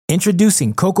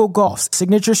Introducing Coco Gauff's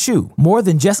signature shoe, more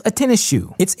than just a tennis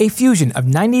shoe. It's a fusion of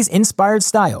 90s-inspired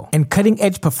style and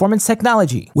cutting-edge performance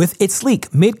technology. With its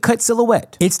sleek mid-cut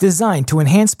silhouette, it's designed to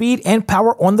enhance speed and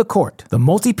power on the court. The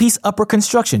multi-piece upper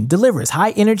construction delivers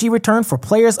high-energy return for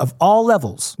players of all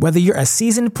levels. Whether you're a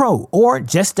seasoned pro or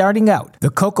just starting out, the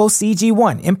Coco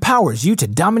CG1 empowers you to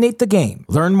dominate the game.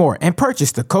 Learn more and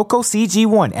purchase the Coco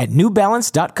CG1 at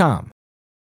NewBalance.com.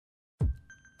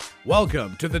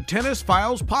 Welcome to the Tennis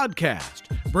Files Podcast,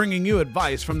 bringing you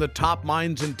advice from the top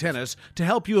minds in tennis to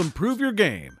help you improve your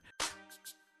game.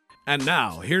 And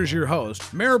now, here's your host,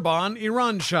 Mehrban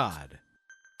Iranshad.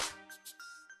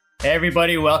 Hey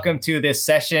everybody, welcome to this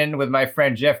session with my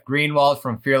friend Jeff Greenwald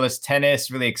from Fearless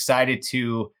Tennis. Really excited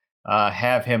to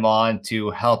have him on to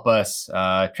help us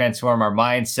transform our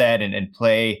mindset and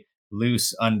play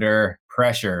loose under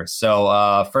pressure.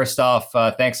 So first off,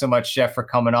 thanks so much, Jeff, for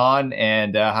coming on.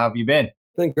 And how have you been?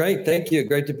 Been great. Thank you.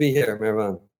 Great to be here,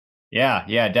 Mehrban.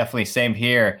 Yeah, definitely. Same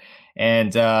here.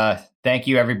 And thank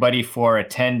you, everybody, for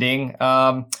attending.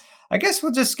 I guess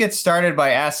we'll just get started by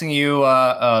asking you,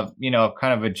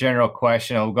 kind of a general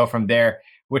question. And we'll go from there,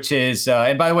 which is,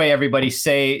 and by the way, everybody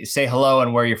say hello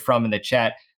and where you're from in the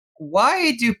chat.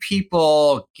 Why do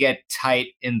people get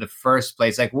tight in the first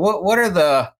place? Like, what are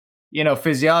the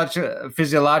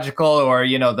physiological or,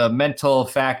 the mental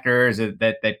factors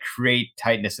that create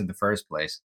tightness in the first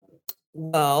place?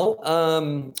 Well,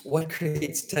 what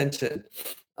creates tension?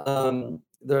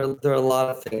 There are a lot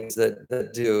of things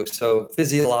that do. So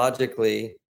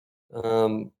physiologically,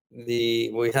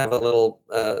 we have a little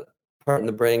part in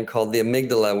the brain called the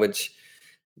amygdala, which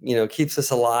keeps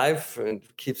us alive and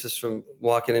keeps us from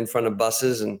walking in front of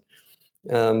buses. And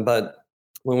but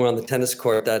when we're on the tennis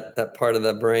court, that part of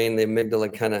the brain, the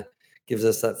amygdala, kind of gives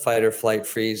us that fight or flight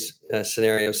freeze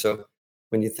scenario. So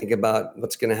when you think about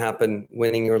what's going to happen,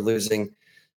 winning or losing,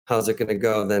 how's it going to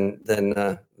go, then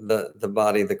the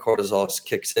body, the cortisol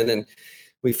kicks in, and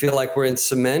we feel like we're in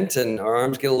cement, and our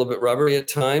arms get a little bit rubbery at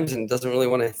times, and doesn't really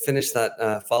want to finish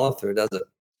that follow through, does it?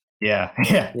 Yeah,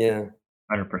 100%.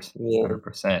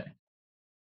 100%.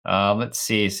 Let's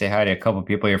see. Say hi to a couple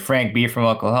people here. Frank B from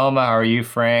Oklahoma. How are you,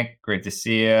 Frank? Great to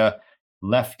see you.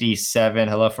 Lefty7.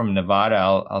 Hello from Nevada.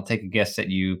 I'll take a guess that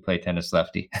you play tennis,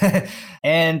 Lefty.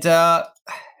 And I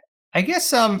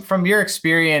guess from your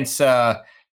experience,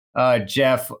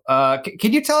 Jeff,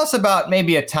 can you tell us about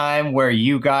maybe a time where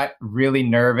you got really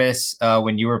nervous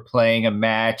when you were playing a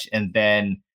match, and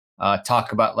then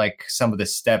talk about like some of the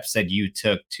steps that you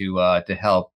took to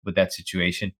help with that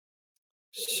situation?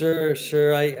 Sure.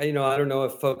 I don't know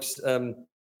if folks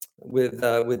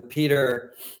with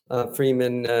Peter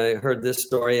Freeman heard this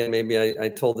story, and maybe I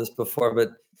told this before,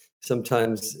 but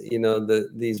sometimes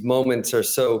these moments are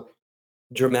so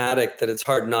dramatic that it's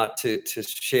hard not to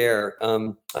share.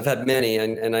 I've had many,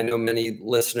 and I know many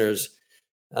listeners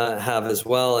have as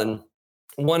well. And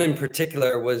one in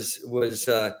particular was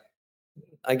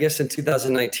I guess in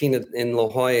 2019 in La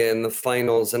Jolla in the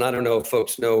finals. And I don't know if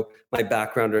folks know my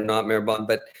background or not, Mehrban,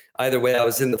 but either way, I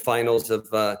was in the finals of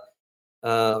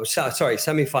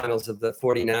semifinals of the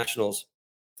 40 Nationals,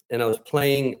 and I was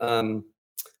playing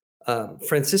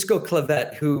Francisco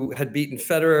Clavet, who had beaten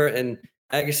Federer and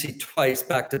Agassi twice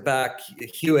back to back.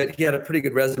 Hewitt, he had a pretty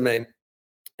good resume,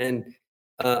 and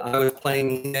I was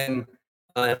playing him.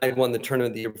 I won the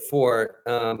tournament the year before,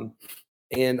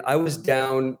 and I was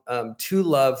down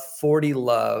 2-love, 40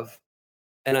 love,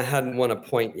 and I hadn't won a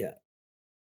point yet.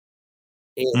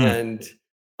 And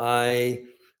I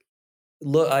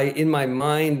in my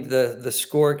mind, the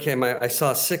score came. I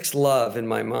saw 6-love in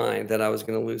my mind that I was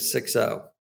going to lose 6-0.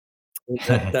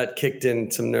 That kicked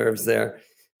in some nerves there.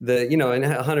 And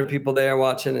 100 people there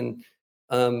watching,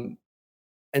 and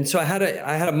so I had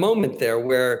a moment there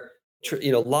where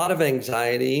a lot of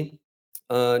anxiety,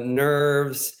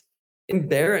 nerves,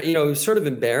 it was sort of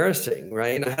embarrassing,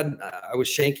 right? I was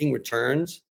shaking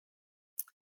returns,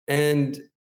 and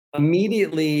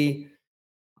immediately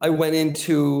I went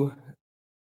into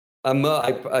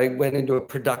a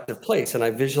productive place, and I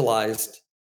visualized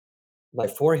my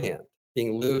forehand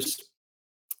being loose.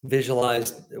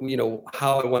 Visualized,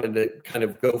 how I wanted to kind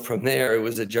of go from there. It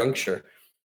was a juncture,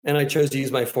 and I chose to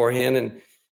use my forehand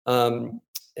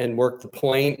and work the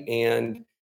point, and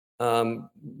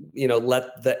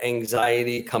let the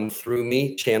anxiety come through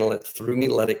me, channel it through me,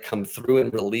 let it come through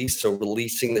and release. So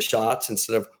releasing the shots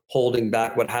instead of holding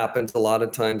back. What happens a lot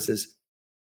of times is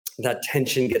that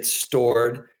tension gets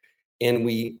stored, and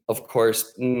we, of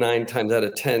course, 9 times out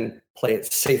of 10 play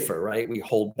it safer, right? We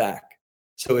hold back.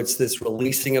 So it's this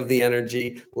releasing of the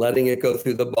energy, letting it go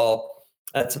through the ball.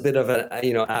 That's a bit of an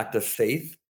act of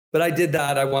faith. But I did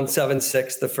that. I won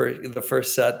 7-6 the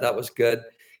first set. That was good.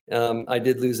 I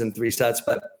did lose in 3 sets,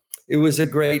 but it was a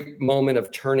great moment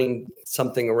of turning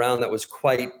something around that was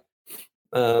quite,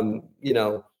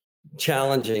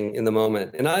 challenging in the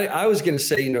moment. And I was going to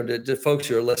say, to folks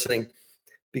who are listening,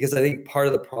 because I think part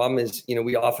of the problem is,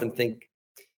 we often think,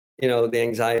 the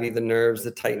anxiety, the nerves,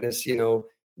 the tightness,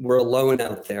 we're alone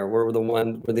out there. We're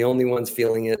the only ones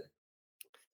feeling it.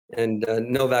 And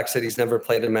Novak said he's never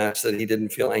played a match that he didn't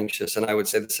feel anxious. And I would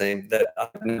say the same, that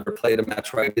I've never played a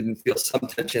match where I didn't feel some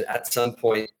tension at some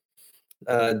point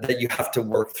that you have to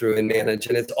work through and manage.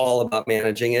 And it's all about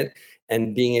managing it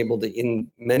and being able to,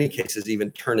 in many cases,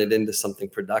 even turn it into something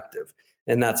productive.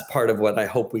 And that's part of what I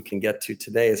hope we can get to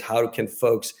today, is how can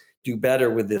folks do better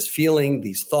with this feeling,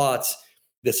 these thoughts,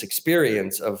 this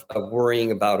experience of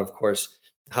worrying about, of course,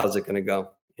 how's it going to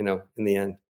go, in the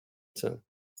end. So.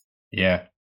 Yeah,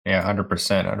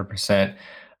 100%.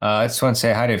 I just want to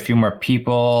say hi to a few more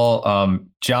people.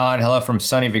 John, hello from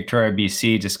sunny Victoria,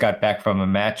 BC. Just got back from a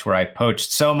match where I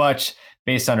poached so much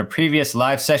based on a previous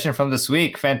live session from this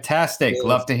week. Fantastic. Yes.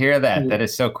 Love to hear that. That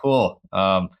is so cool.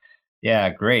 Yeah,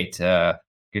 great.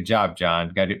 Good job,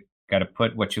 John. Got to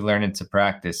put what you learn into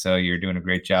practice. So you're doing a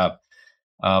great job.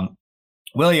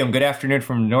 William, good afternoon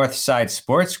from Northside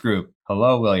Sports Group.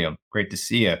 Hello, William. Great to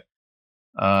see you.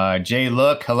 Jay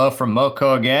Look, hello from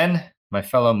Moco again, my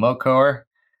fellow Mocoer.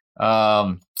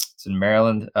 It's in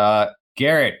Maryland.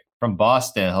 Garrett from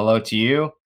Boston, hello to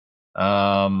you.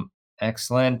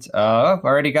 Excellent. I've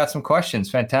already got some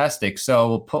questions. Fantastic. So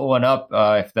we'll put one up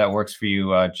if that works for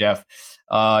you, Jeff.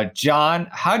 John,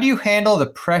 how do you handle the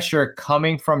pressure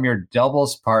coming from your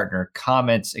doubles partner,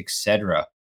 comments, etc.?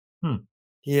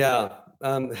 Yeah,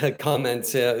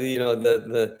 comments.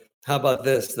 The how about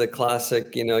this? The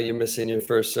classic, you're missing your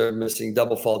first serve, missing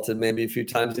double faulted maybe a few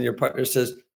times, and your partner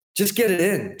says, "Just get it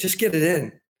in. Just get it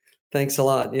in." Thanks a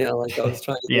lot. Like I was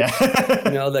trying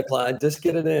to, the client, just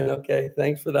get it in. Okay,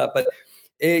 thanks for that. But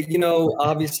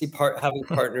obviously, having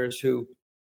partners who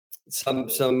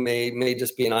some may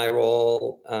just be an eye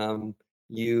roll.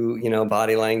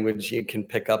 Body language, you can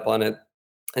pick up on it.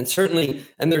 And certainly,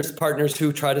 and there's partners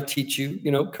who try to teach you,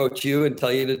 coach you and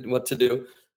tell you what to do,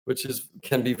 which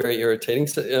can be very irritating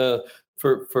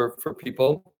for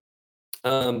people.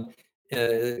 Some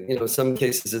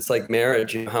cases it's like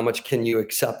marriage. How much can you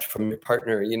accept from your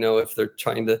partner? If they're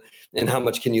trying to, and how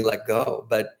much can you let go?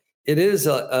 But it is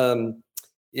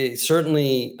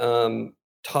certainly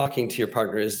talking to your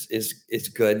partner is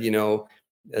good.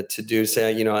 To do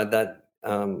say that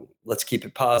let's keep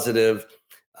it positive.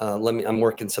 I'm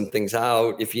working some things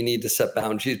out. If you need to set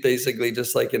boundaries, basically,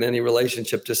 just like in any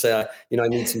relationship, to say, I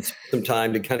need some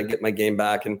time to kind of get my game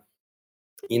back. And,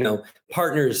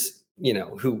 partners,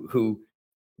 who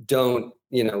don't,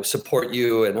 support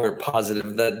you and aren't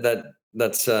positive,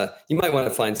 that's you might want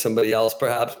to find somebody else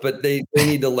perhaps, but they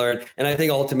need to learn. And I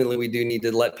think ultimately we do need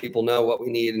to let people know what we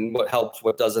need and what helps,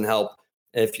 what doesn't help.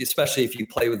 Especially if you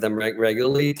play with them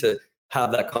regularly, to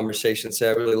have that conversation, say,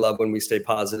 I really love when we stay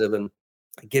positive and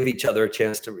give each other a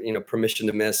chance to, permission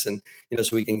to miss, and,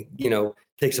 so we can,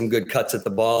 take some good cuts at the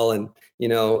ball and,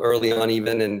 early on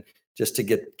even, and just to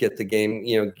get the game,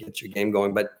 get your game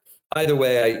going. But either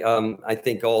way, I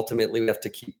think ultimately we have to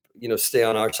keep, stay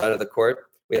on our side of the court.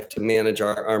 We have to manage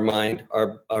our mind,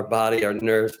 our body, our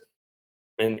nerves,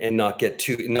 and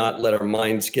not let our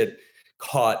minds get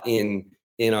caught in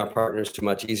our partners too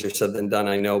much. Easier said than done,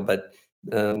 I know, but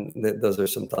those are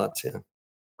some thoughts. Yeah.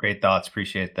 Great thoughts.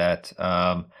 Appreciate that.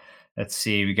 Let's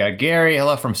see. We got Gary.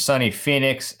 Hello from sunny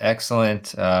Phoenix.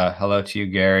 Excellent. Hello to you,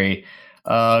 Gary.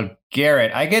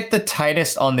 Garrett, I get the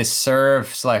tightest on the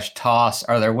serve/toss.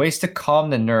 Are there ways to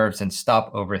calm the nerves and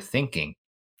stop overthinking?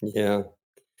 Yeah.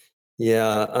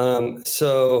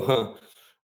 So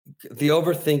the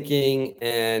overthinking,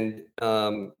 and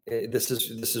this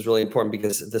is really important,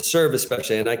 because the serve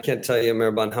especially, and I can't tell you,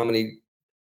 Maribon, how many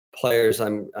players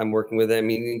I'm working with. I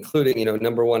mean, including,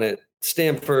 number one at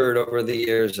Stanford over the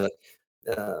years,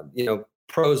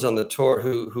 pros on the tour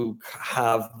who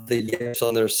have the yips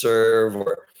on their serve,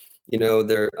 or,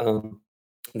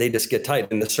 they just get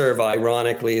tight. And the serve,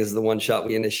 ironically, is the one shot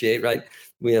we initiate, right?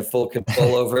 We have full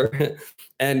control over.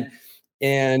 And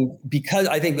because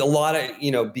I think a lot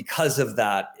of, because of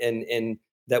that, and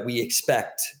that we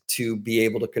expect to be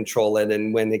able to control it.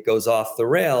 And when it goes off the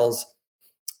rails,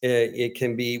 it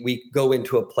can be, we go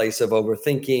into a place of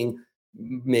overthinking.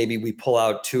 Maybe we pull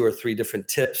out 2 or 3 different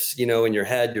tips, in your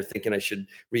head. You're thinking I should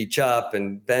reach up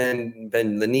and bend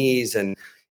the knees, and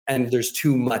there's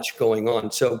too much going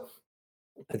on. So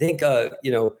I think,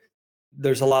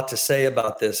 there's a lot to say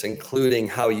about this, including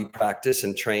how you practice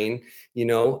and train.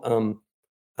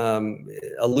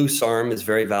 A loose arm is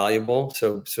very valuable.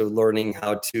 So learning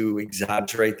how to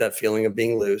exaggerate that feeling of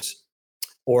being loose,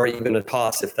 or even a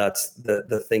toss if that's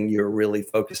the thing you're really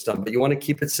focused on. But you want to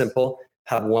keep it simple.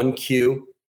 Have one cue,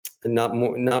 and not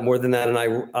more than that.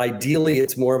 And ideally,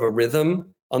 it's more of a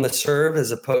rhythm on the serve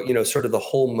as opposed, sort of the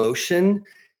whole motion.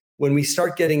 When we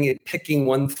start picking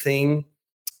one thing,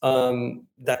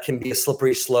 that can be a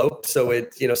slippery slope. So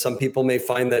some people may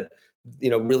find that,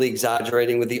 really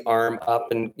exaggerating with the arm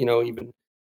up and, even,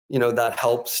 that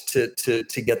helps to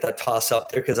get that toss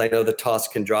up there, because I know the toss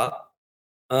can drop.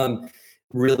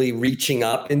 Really reaching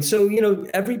up. And so,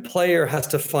 every player has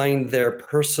to find their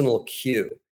personal cue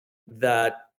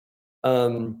that,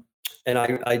 and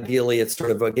ideally it's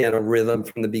sort of, again, a rhythm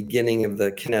from the beginning of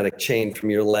the kinetic chain from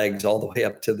your legs all the way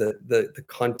up to the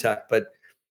contact, but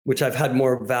which I've had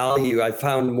more value. I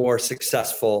found more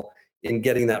successful in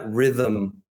getting that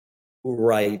rhythm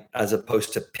right, as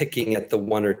opposed to picking at the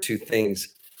one or two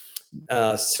things.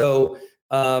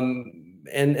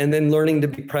 And then learning to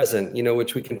be present,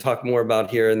 which we can talk more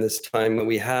about here in this time that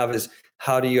we have, is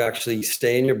how do you actually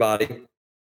stay in your body?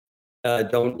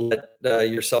 Don't let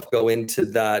yourself go into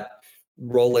that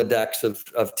Rolodex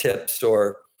of tips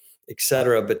or et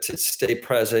cetera, but to stay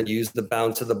present, use the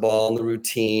bounce of the ball and the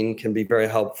routine can be very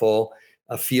helpful.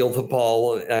 Feel the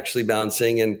ball actually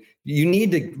bouncing, and you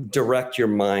need to direct your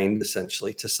mind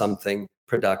essentially to something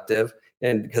productive,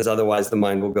 and because otherwise the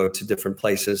mind will go to different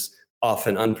places,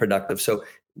 often unproductive. So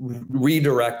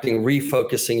redirecting,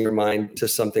 refocusing your mind to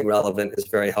something relevant is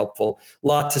very helpful. A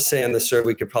lot to say on the serve.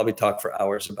 We could probably talk for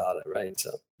hours about it, right?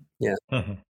 So, yeah.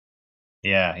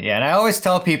 Yeah. And I always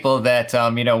tell people that,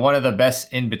 one of the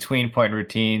best in-between point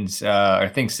routines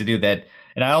or things to do that,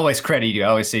 and I always credit you. I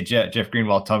always say Jeff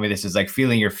Greenwald told me this, is like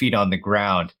feeling your feet on the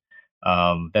ground.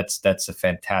 That's a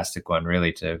fantastic one,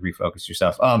 really, to refocus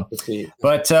yourself.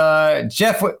 But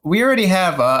Jeff, we already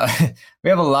have we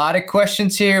have a lot of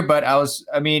questions here. But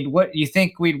what you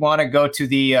think we'd want to go to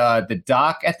the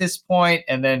doc at this point,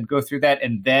 and then go through that,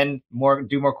 and then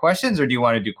do more questions, or do you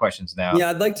want to do questions now? Yeah,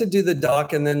 I'd like to do the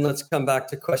doc, and then let's come back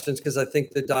to questions, because I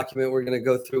think the document we're going to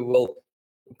go through will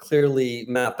clearly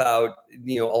map out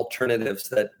alternatives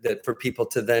that for people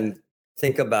to then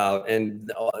think about, and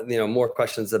more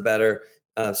questions the better.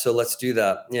 So let's do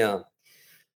that. Yeah.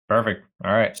 Perfect.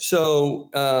 All right. So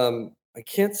I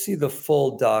can't see the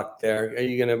full doc there. Are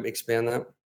you going to expand that?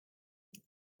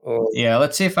 Yeah.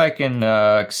 Let's see if I can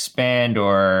expand,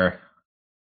 or.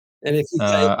 And if you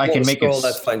I can make scroll,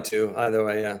 that's fine too. Either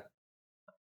way. Yeah.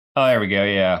 Oh, there we go.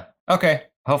 Yeah. Okay.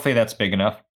 Hopefully that's big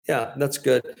enough. Yeah, that's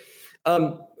good.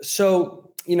 So,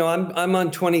 I'm on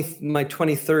my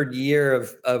 23rd year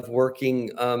of working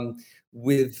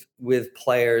with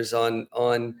players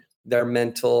on their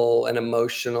mental and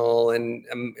emotional and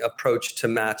approach to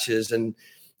matches, and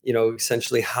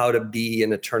essentially how to be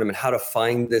in a tournament, how to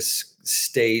find this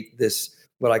state, this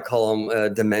what I call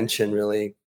dimension,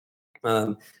 really,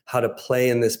 how to play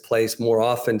in this place more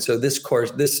often. So this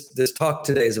talk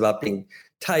today is about being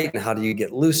tight and how do you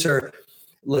get looser.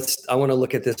 I want to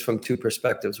look at this from two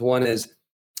perspectives. One is,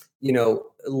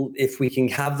 if we can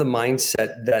have the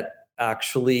mindset that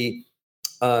actually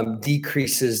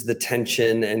decreases the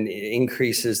tension and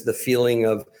increases the feeling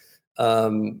of,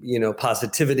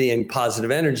 positivity and positive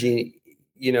energy,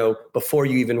 before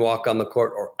you even walk on the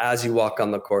court, or as you walk on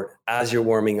the court, as you're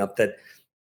warming up, that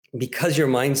because your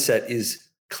mindset is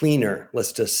cleaner,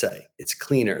 let's just say it's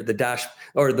cleaner, the dash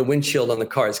or the windshield on the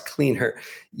car is cleaner,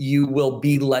 you'll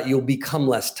become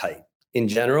less tight in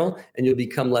general, and you'll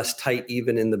become less tight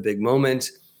even in the big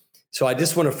moments. So I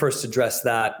just want to first address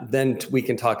that. Then we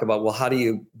can talk about, well, how do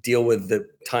you deal with the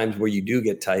times where you do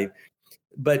get tight?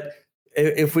 But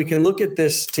if we can look at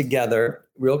this together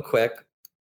real quick,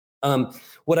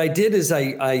 what I did is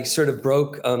I sort of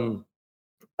broke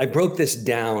this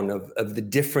down of the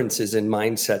differences in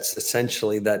mindsets,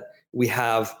 essentially, that we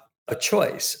have a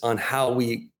choice on how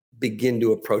we begin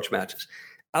to approach matches.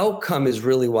 Outcome is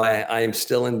really why I am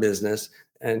still in business,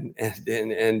 and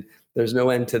there's no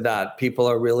end to that. People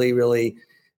are really, really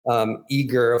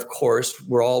eager. Of course,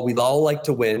 we'd all like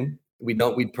to win.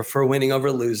 We'd prefer winning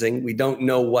over losing. We don't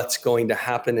know what's going to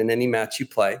happen in any match you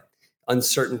play.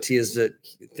 Uncertainty is the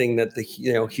thing that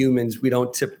humans, we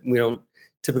don't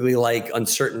typically like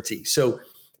uncertainty. So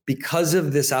because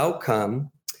of this outcome,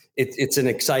 it's an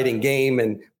exciting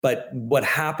game. But what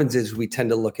happens is we tend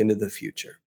to look into the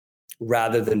future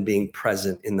rather than being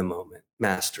present in the moment.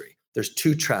 Mastery. There's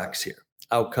two tracks here: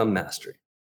 outcome, mastery.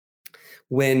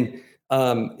 When,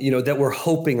 that we're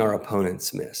hoping our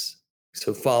opponents miss.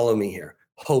 So follow me here.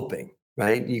 Hoping,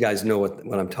 right? You guys know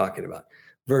what I'm talking about.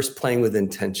 Versus playing with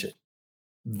intention.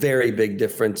 Very big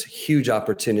difference, huge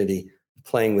opportunity,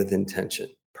 playing with intention,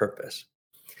 purpose.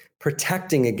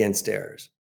 Protecting against errors,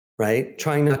 right?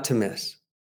 Trying not to miss.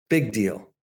 Big deal.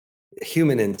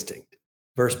 Human instinct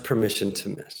versus permission to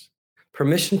miss.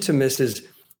 Permission to miss is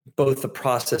both the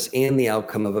process and the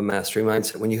outcome of a mastery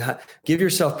mindset. When you give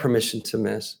yourself permission to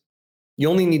miss, you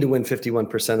only need to win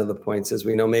 51% of the points, as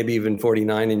we know, maybe even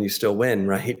 49, and you still win,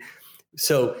 right?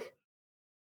 So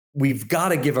we've got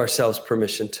to give ourselves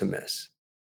permission to miss.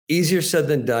 Easier said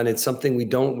than done. It's something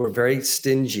we're very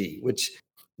stingy,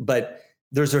 but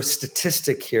there's a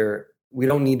statistic here. We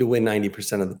don't need to win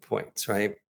 90% of the points,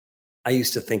 right? I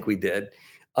used to think we did.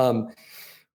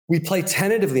 We play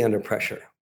tentatively under pressure,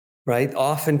 right?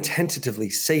 Often tentatively,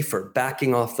 safer,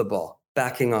 backing off the ball,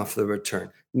 backing off the return,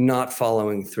 not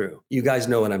following through. You guys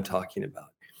know what I'm talking about.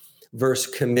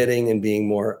 Versus committing and being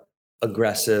more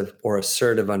aggressive or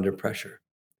assertive under pressure.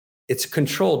 It's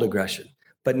controlled aggression,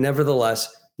 but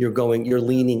nevertheless, you're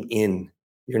leaning in.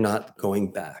 You're not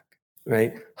going back,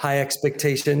 right? High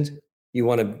expectations. You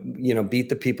want to, beat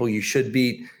the people you should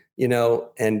beat,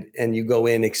 and you go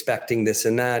in expecting this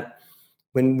and that,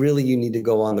 when really you need to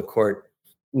go on the court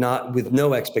not with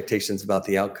no expectations about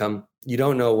the outcome. You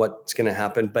don't know what's going to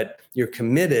happen, but you're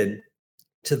committed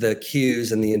to the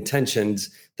cues and the intentions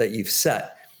that you've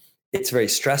set. It's very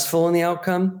stressful in the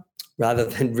outcome rather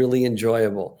than really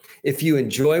enjoyable. If you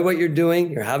enjoy what you're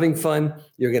doing, you're having fun,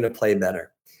 you're going to play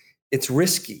better. It's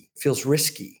risky, feels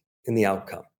risky in the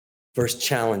outcome versus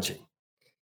challenging.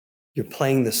 You're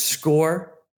playing the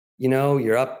score,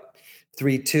 you're up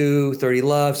 3-2, 30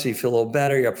 love, so you feel a little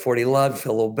better. You're up 40 love, you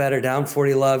feel a little better, down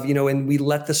 40 love, and we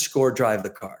let the score drive the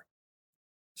car.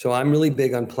 So I'm really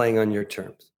big on playing on your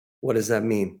terms. What does that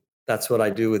mean? That's what I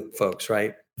do with folks,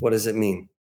 right? What does it mean?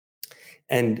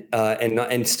 And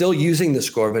still using the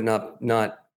score, but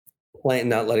not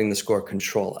letting the score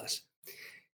control us.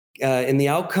 In the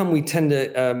outcome, we tend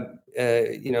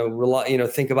to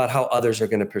think about how others are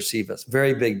going to perceive us.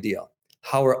 Very big deal.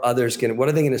 What are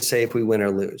they going to say if we win or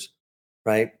lose,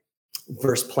 right?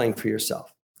 Versus playing for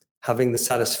yourself, having the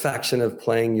satisfaction of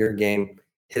playing your game,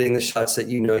 hitting the shots that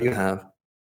you have,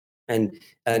 and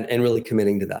really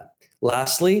committing to that.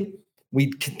 Lastly, we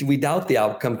doubt the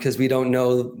outcome because we don't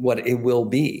know what it will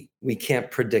be. We can't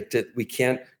predict it. We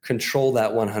can't control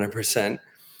that 100%,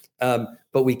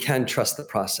 but we can trust the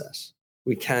process.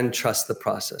 We can trust the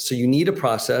process. So you need a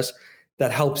process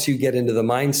that helps you get into the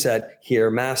mindset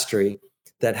here, mastery,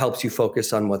 that helps you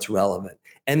focus on what's relevant.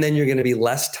 And then you're going to be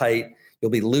less tight.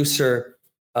 You'll be looser,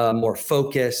 more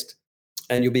focused,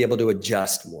 and you'll be able to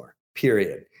adjust more,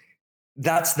 period.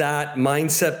 That's that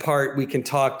mindset part. We can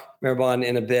talk, Mehrban,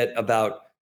 in a bit about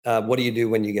what do you do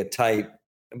when you get tight.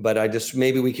 But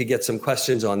maybe we could get some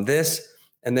questions on this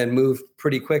and then move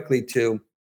pretty quickly to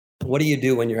what do you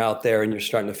do when you're out there and you're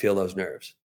starting to feel those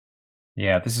nerves?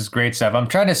 Yeah, this is great stuff. I'm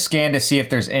trying to scan to see if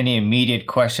there's any immediate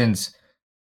questions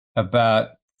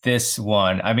about this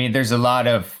one. I mean, there's a lot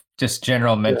of just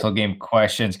general mental game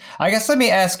questions. I guess let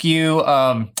me ask you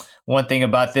one thing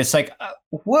about this. Like,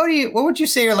 what would you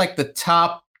say are like the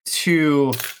top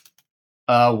two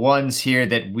ones here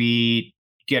that we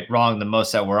get wrong the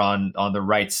most, that we're on the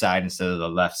right side instead of the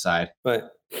left side? Right.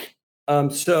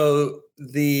 So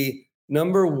the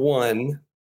number one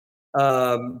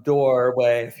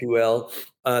doorway, if you will,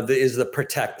 is the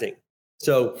protecting.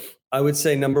 So I would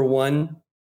say number one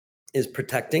is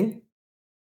protecting,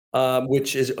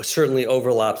 which is certainly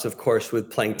overlaps, of course,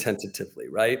 with playing tentatively,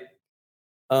 right?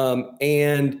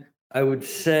 And I would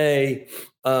say,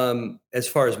 as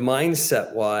far as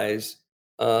mindset wise,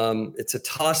 it's a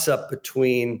toss up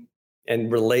between, and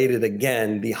related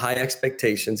again, the high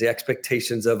expectations, the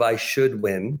expectations of I should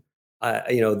win.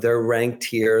 They're ranked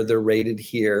here, they're rated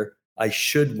here. I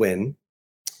should win.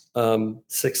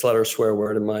 6-letter swear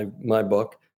word in my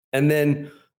book. And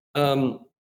then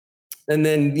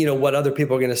what other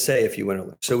people are going to say if you win or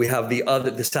lose. So we have being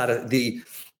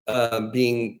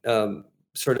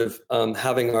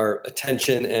having our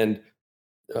attention and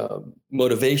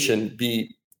motivation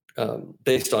be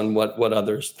based on what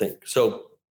others think. So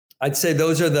I'd say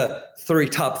those are the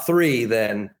top three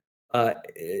then,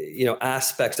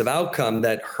 aspects of outcome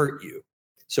that hurt you.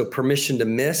 So permission to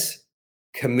miss,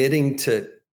 committing to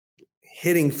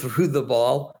hitting through the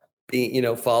ball,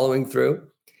 following through,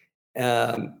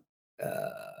 and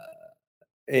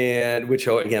which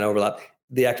again overlap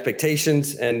the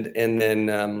expectations, and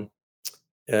then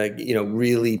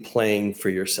really playing for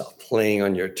yourself, playing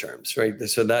on your terms, right?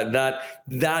 So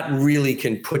that really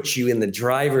can put you in the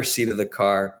driver's seat of the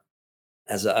car.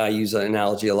 As I use an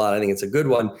analogy a lot, I think it's a good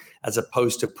one, as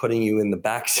opposed to putting you in the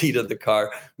back seat of the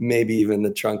car, maybe even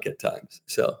the trunk at times.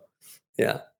 So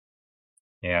Yeah.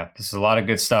 Yeah, this is a lot of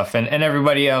good stuff. And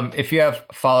everybody, if you have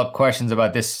follow-up questions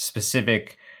about this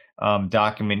specific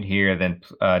document here, then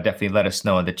definitely let us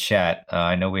know in the chat.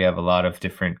 I know we have a lot of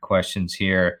different questions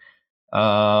here.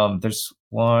 There's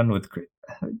one with,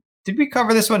 did we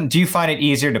cover this one? Do you find it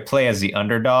easier to play as the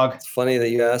underdog? It's funny that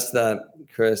you asked that,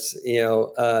 Chris.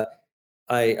 I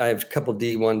have a couple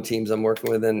D1 teams I'm working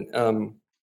with,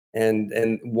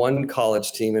 and one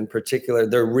college team in particular,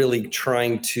 they're really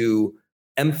trying to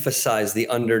emphasize the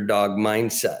underdog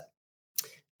mindset,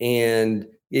 and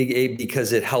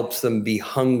because it helps them be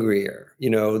hungrier.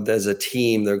 As a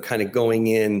team, they're kind of going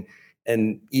in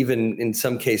and even in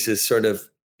some cases sort of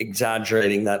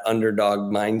exaggerating that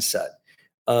underdog mindset.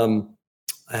 I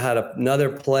had another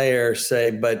player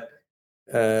say, but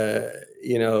they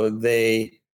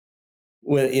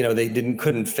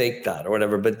couldn't fake that or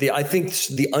whatever. But I think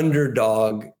the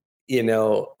underdog,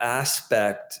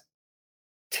 aspect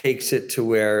takes it to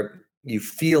where you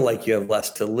feel like you have less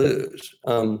to lose.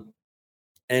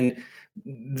 And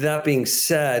that being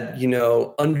said,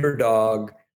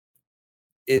 underdog,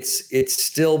 it's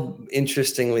still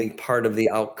interestingly part of the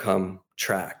outcome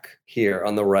track here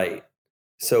on the right.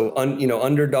 So,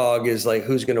 underdog is like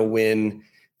who's going to win,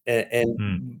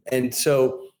 and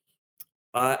so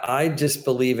I just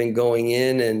believe in going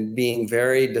in and being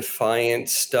very defiant,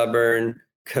 stubborn,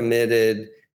 committed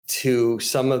to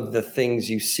some of the things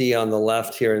you see on the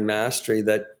left here in Mastery.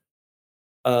 That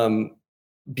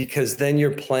because then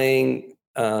you're playing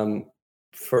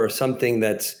for something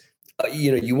that's.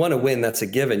 You want to win. That's a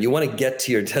given. You want to get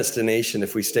to your destination.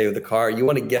 If we stay with the car, you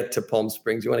want to get to Palm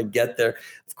Springs. You want to get there.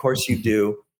 Of course you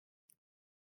do.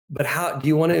 But how do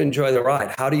you want to enjoy the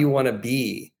ride? How do you want to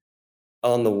be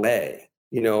on the way?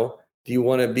 Do you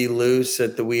want to be loose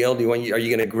at the wheel? Are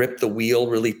you going to grip the wheel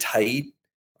really tight?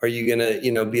 Are you going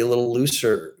to, be a little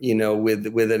looser, with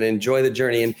it and enjoy the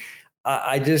journey? And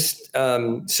I just,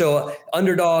 so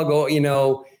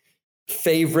underdog,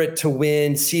 favorite to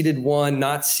win, seeded one,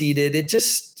 not seeded. It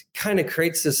just kind of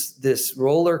creates this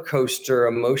roller coaster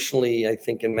emotionally, I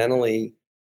think, and mentally.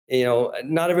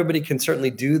 Not everybody can certainly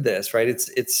do this, right?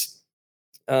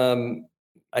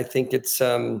 I think it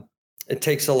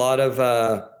takes a lot of,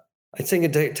 I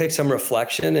think it takes some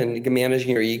reflection and managing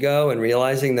your ego and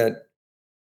realizing that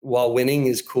while winning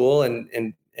is cool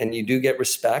and you do get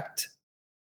respect,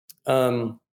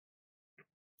 but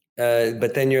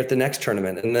then you're at the next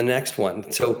tournament and the next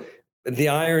one. So the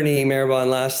irony, Maribon,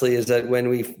 lastly, is that when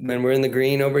we're in the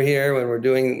green over here, when we're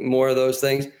doing more of those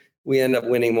things, we end up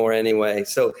winning more anyway.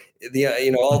 So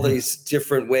all these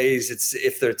different ways.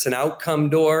 If it's an outcome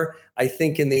door, I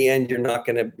think in the end you're not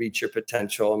going to reach your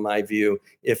potential, in my view,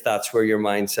 if that's where your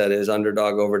mindset is.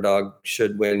 Underdog, overdog,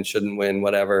 should win, shouldn't win,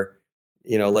 whatever.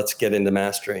 Let's get into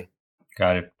Mastery.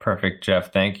 Got it. Perfect,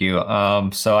 Jeff. Thank you.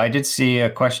 So I did see a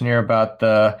question here about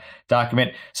the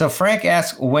document. So Frank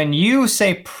asks, when you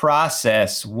say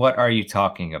process, what are you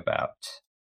talking about?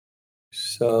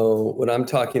 So what I'm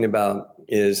talking about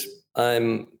is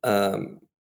I'm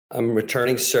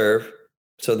returning serve.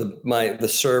 So the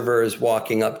server is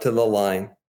walking up to the line,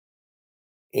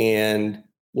 and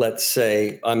let's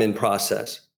say I'm in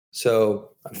process.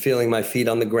 So I'm feeling my feet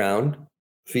on the ground.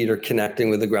 Feet are connecting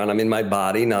with the ground. I'm in my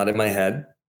body, not in my head,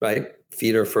 right?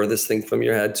 Feet are furthest thing from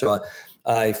your head. So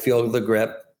I feel the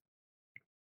grip.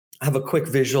 I have a quick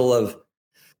visual of,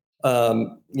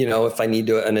 if I need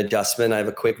an adjustment, I have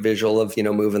a quick visual of,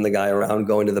 moving the guy around,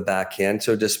 going to the backhand.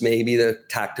 So just maybe the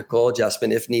tactical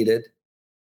adjustment if needed.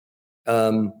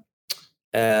 And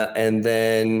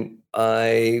then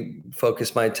I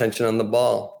focus my attention on the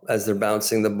ball as they're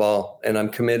bouncing the ball, and I'm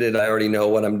committed. I already know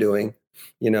what I'm doing.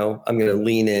 I'm going to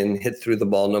lean in, hit through the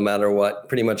ball no matter what,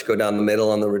 pretty much go down the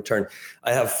middle on the return.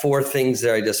 I have 4 things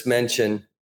there I just mentioned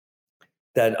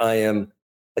that I am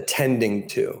attending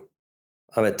to.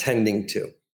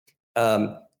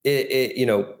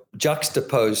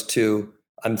 Juxtaposed to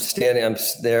I'm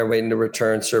there waiting to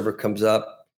return, server comes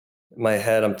up. In my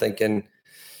head, I'm thinking,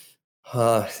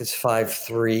 it's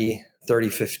 5-3,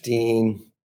 30-15.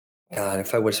 God,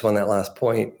 if I just won that last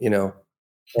point,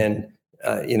 and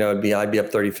I'd be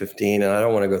up 30-15, and I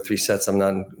don't want to go 3 sets. I'm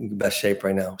not in the best shape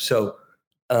right now. So,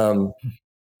 oh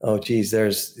geez,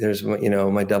 there's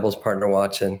my doubles partner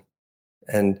watching,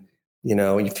 and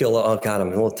you feel, oh God, I'm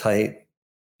a little tight.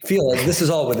 You feel like this is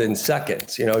all within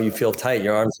seconds. You feel tight,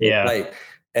 your arms feel tight,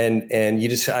 and you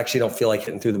just actually don't feel like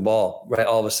hitting through the ball, right?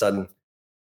 All of a sudden,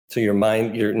 so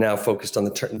you're now focused on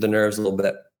the nerves a little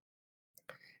bit.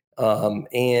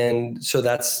 And so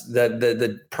that's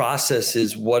the process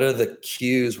is, what are the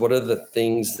cues? What are the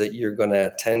things that you're going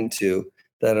to attend to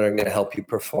that are going to help you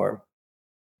perform?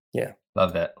 Yeah.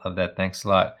 Love that. Thanks a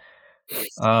lot.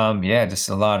 Yeah, just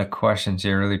a lot of questions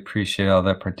here. Really appreciate all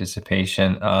the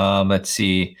participation. Let's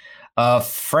see.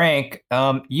 Frank,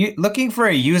 you looking for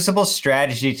a usable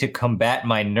strategy to combat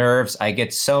my nerves. I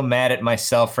get so mad at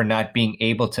myself for not being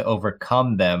able to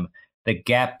overcome them. The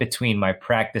gap between my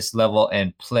practice level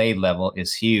and play level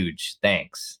is huge.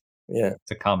 Thanks. Yeah.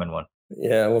 It's a common one.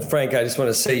 Yeah. Well, Frank, I just want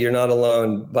to say you're not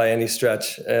alone by any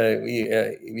stretch.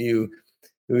 You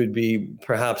would be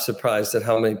perhaps surprised at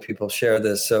how many people share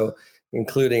this. So,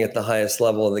 including at the highest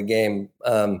level of the game.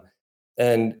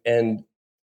 And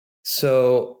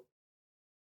so,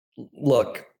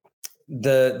 look,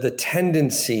 the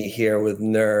tendency here with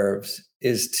nerves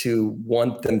is to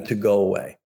want them to go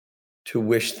away, to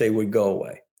wish they would go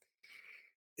away.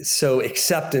 So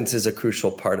acceptance is a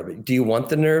crucial part of it. Do you want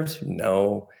the nerves?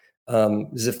 No.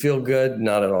 Does it feel good?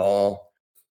 Not at all.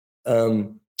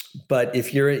 But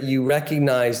if you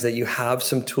recognize that you have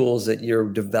some tools that you're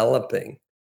developing,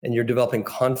 and you're developing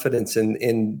confidence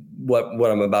in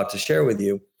what I'm about to share with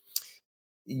you,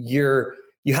 you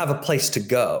have a place to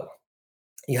go.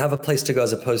 You have a place to go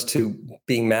as opposed to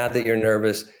being mad that you're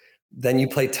nervous. Then you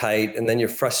play tight, and then you're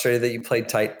frustrated that you played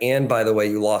tight. And by the way,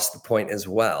 you lost the point as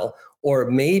well. Or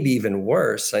maybe even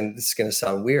worse, and this is going to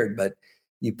sound weird, but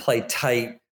you play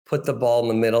tight, put the ball in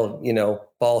the middle,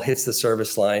 ball hits the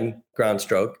service line, ground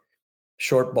stroke,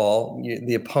 short ball,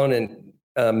 the opponent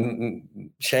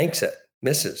shanks it,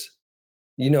 misses.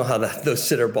 You know how those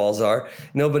sitter balls are.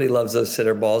 Nobody loves those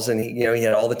sitter balls. And he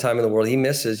had all the time in the world. He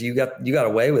misses. You got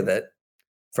away with it,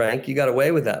 Frank. You got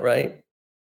away with that, right?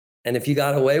 And if you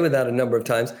got away with that a number of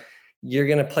times, you're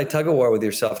going to play tug of war with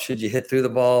yourself. Should you hit through the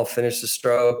ball, finish the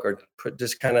stroke, or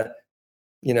just kind of,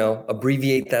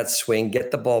 abbreviate that swing, get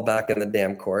the ball back in the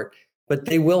damn court? But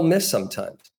they will miss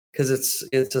sometimes because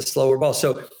it's a slower ball.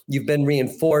 So you've been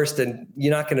reinforced, and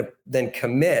you're not going to then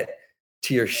commit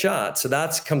to your shot. So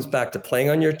that comes back to playing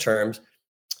on your terms.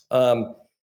 So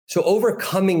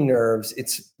overcoming nerves,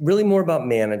 it's really more about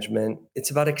management.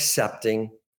 It's about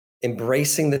accepting,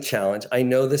 embracing the challenge. I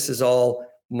know this is all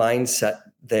mindset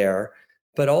there,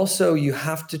 but also you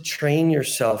have to train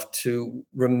yourself to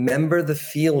remember the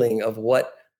feeling of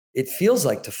what it feels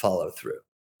like to follow through.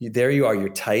 There you are, you're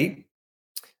tight.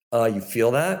 You feel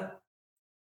that.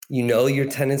 Your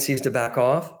tendency is to back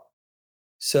off.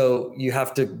 So you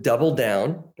have to double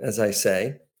down, as I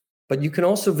say, but you can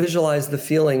also visualize the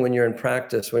feeling when you're in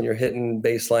practice, when you're hitting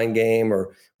baseline game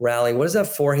or rallying. What does that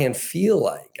forehand feel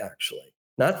like, actually?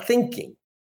 Not thinking.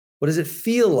 What does it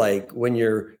feel like when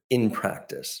you're in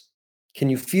practice? Can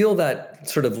you feel that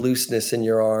sort of looseness in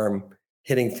your arm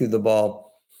hitting through the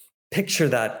ball? Picture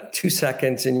that 2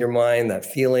 seconds in your mind, that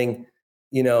feeling.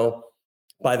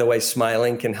 By the way,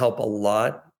 smiling can help a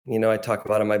lot. I talk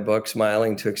about in my book,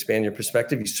 smiling to expand your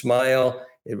perspective. You smile,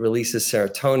 it releases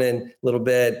serotonin a little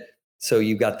bit. So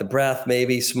you've got the breath,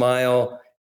 maybe smile,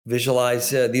 visualize.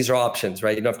 These are options,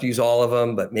 right? You don't have to use all of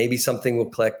them, but maybe something will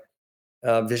click.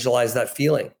 Visualize that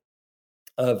feeling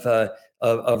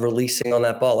of releasing on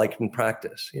that ball, like in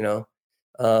practice,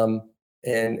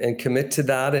 and commit to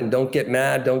that, and don't get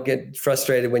mad, don't get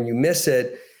frustrated when you miss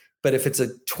it. But if it's a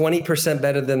 20%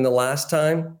 better than the last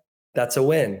time, that's a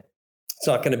win. It's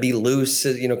not going to be loose,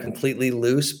 completely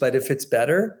loose, but if it's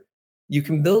better, you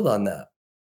can build on that.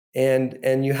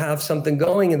 And you have something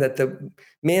going, and that the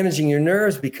managing your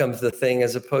nerves becomes the thing,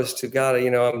 as opposed to, God,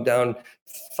 I'm down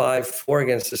 5-4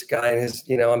 against this guy,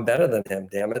 and I'm better than him.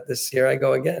 Damn it. Here I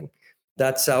go again.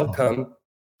 That's outcome.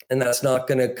 And that's not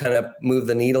going to kind of move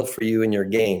the needle for you in your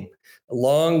game. A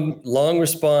long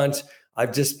response.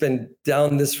 I've just been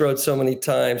down this road so many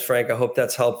times, Frank. I hope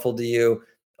that's helpful to you.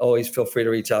 Always feel free to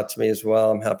reach out to me as well.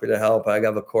 I'm happy to help. I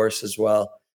have a course as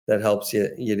well that helps you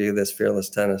do this, Fearless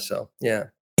Tennis. So, yeah.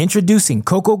 Introducing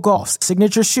Coco Gauff's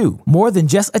signature shoe. More than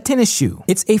just a tennis shoe,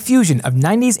 it's a fusion of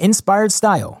 90s inspired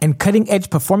style and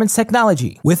cutting-edge performance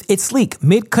technology. With its sleek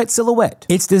mid-cut silhouette,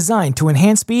 it's designed to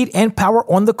enhance speed and power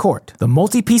on the court. The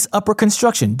multi-piece upper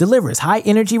construction delivers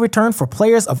high-energy return for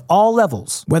players of all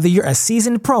levels. Whether you're a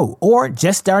seasoned pro or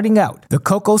just starting out, the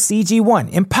Coco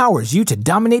CG1 empowers you to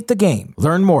dominate the game.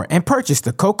 Learn more and purchase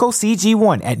the Coco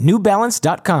CG1 at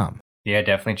NewBalance.com. Yeah,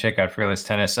 definitely check out Fearless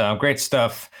Tennis. Great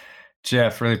stuff,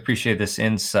 Jeff. Really appreciate this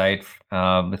insight.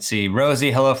 Let's see.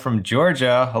 Rosie, hello from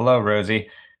Georgia. Hello, Rosie.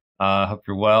 Hope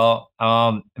you're well.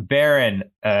 Baron,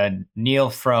 Neil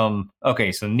from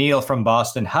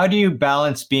Boston. How do you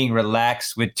balance being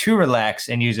relaxed with too relaxed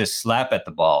and use a slap at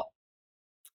the ball?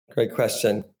 Great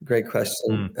question.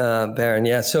 Baron.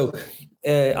 Yeah. So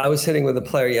I was hitting with a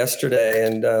player yesterday,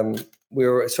 and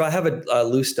I have a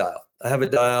loose dial. I have a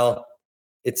dial.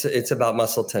 It's about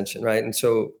muscle tension, right? And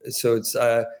so it's,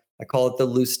 I I call it the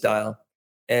loose style.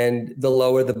 And the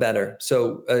lower, the better.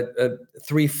 So a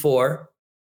 3-4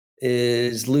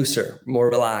 is looser, more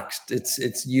relaxed.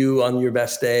 It's you on your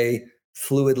best day,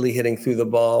 fluidly hitting through the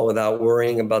ball without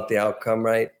worrying about the outcome,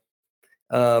 right?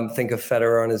 Think of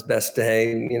Federer on his best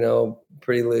day,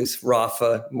 pretty loose.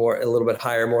 Rafa, a little bit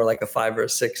higher, more like a 5 or a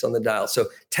 6 on the dial. So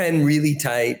 10 really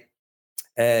tight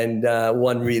and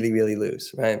 1 really, really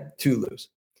loose, right? 2 loose.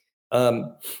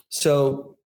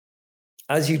 So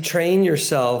as you train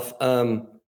yourself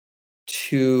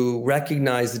to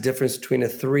recognize the difference between a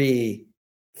 3,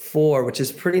 4, which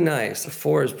is pretty nice. A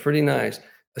 4 is pretty nice.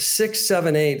 A 6,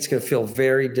 7, 8 is going to feel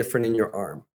very different in your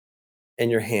arm and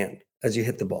your hand as you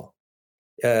hit the ball.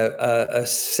 A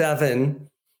 7,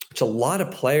 which a lot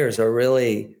of players are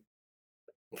really,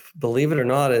 believe it or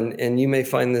not, and you may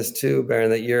find this too,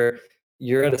 Baron, that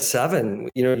you're at a 7.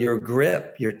 Your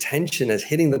grip, your tension is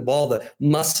hitting the ball, the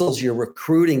muscles you're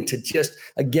recruiting to just,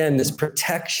 again, this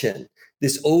protection,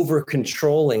 this over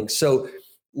controlling. So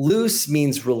loose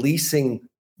means releasing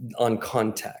on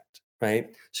contact, right?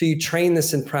 So you train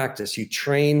this in practice. You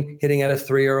train hitting at a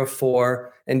 3 or a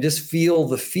 4 and just feel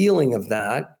the feeling of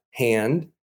that hand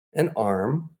and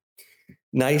arm,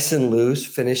 nice and loose,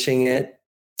 finishing it.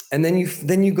 And then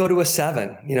you go to a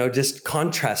 7, just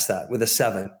contrast that with a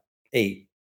 7, 8,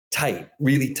 tight,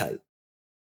 really tight.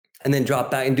 And then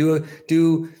drop back and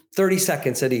do 30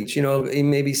 seconds at each,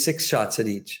 maybe 6 shots at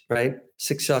each, right?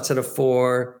 6 shots at a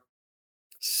 4,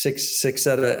 6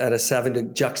 at a 7 to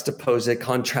juxtapose it,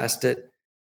 contrast it.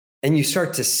 And you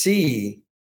start to see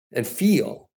and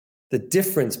feel the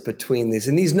difference between these.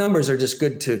 And these numbers are just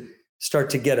good to start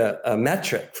to get a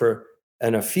metric for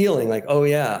and a feeling like, oh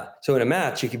yeah. So in a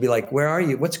match, you could be like, where are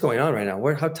you? What's going on right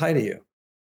now? How tight are you?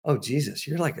 Oh, Jesus,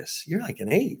 you're like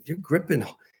an 8. You're gripping.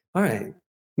 All right.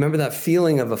 Remember that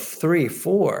feeling of a 3,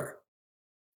 4,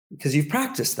 because you've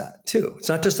practiced that too. It's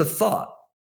not just a thought.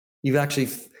 You've actually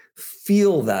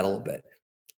feel that a little bit.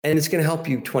 And it's going to help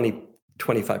you 20,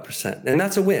 25%. And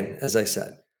that's a win, as I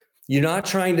said. You're not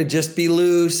trying to just be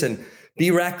loose and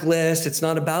be reckless. It's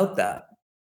not about that.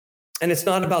 And it's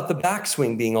not about the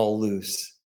backswing being all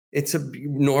loose. It's a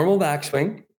normal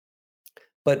backswing.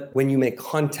 But when you make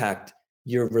contact,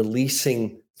 you're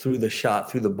releasing through the shot,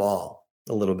 through the ball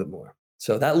a little bit more.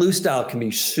 So that loose style can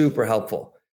be super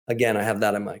helpful. Again, I have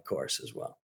that in my course as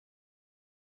well.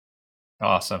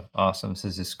 Awesome. This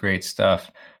is just great stuff.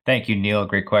 Thank you, Neil.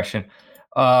 Great question.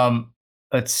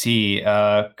 Let's see.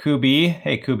 Kubi.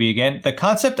 Hey, Kubi again. The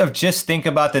concept of just think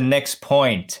about the next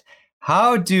point.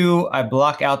 How do I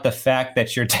block out the fact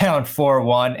that you're down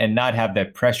 4-1 and not have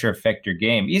that pressure affect your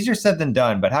game? Easier said than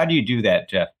done, but how do you do that,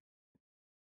 Jeff?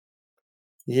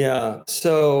 Yeah.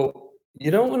 So you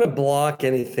don't want to block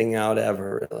anything out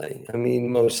ever, really. I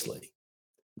mean, mostly.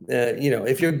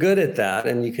 If you're good at that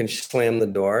and you can slam the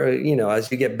door,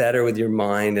 as you get better with your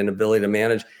mind and ability to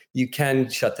manage, you can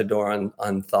shut the door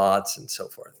on thoughts and so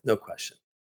forth. No question.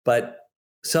 But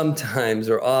sometimes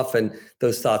or often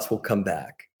those thoughts will come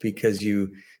back because you're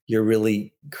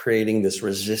really creating this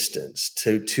resistance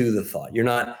to the thought. You're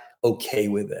not okay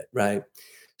with it, right?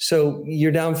 So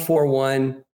you're down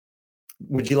 4-1.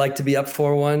 Would you like to be up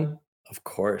 4-1? Of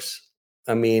course.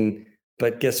 I mean,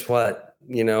 but guess what?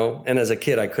 And as a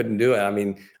kid, I couldn't do it. I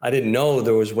mean, I didn't know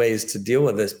there was ways to deal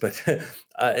with this, but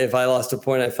if I lost a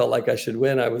point, I felt like I should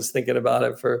win. I was thinking about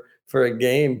it for a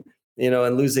game,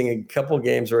 and losing a couple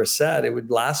games or a set, it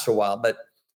would last for a while. But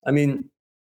I mean,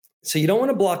 so you don't want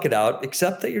to block it out,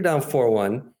 except that you're down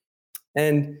 4-1.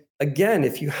 And again,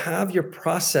 if you have your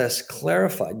process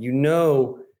clarified,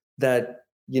 that,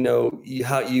 you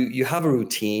have a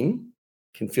routine,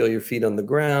 can feel your feet on the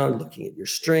ground, looking at your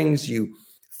strings, you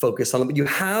focus on them, but you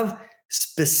have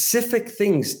specific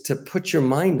things to put your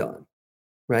mind on,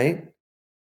 right?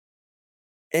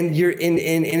 And you're in,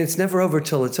 and it's never over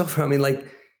till it's over. I mean, like,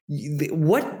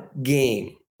 what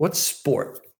game, what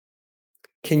sport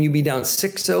can you be down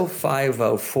 6-0,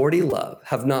 5-0, 40 love,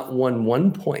 have not won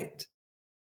 1 point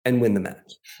and win the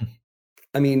match?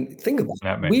 I mean, think about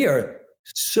it. We are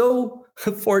so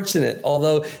fortunate,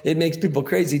 although it makes people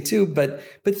crazy too. But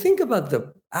think about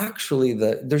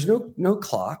there's no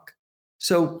clock.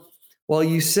 So while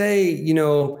you say,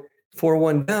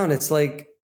 4-1 down, it's like,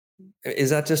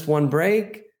 is that just one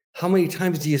break? How many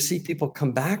times do you see people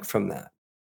come back from that?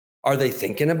 Are they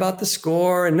thinking about the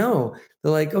score? No,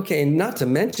 they're like, okay. And not to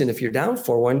mention, if you're down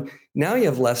 4-1, now you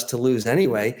have less to lose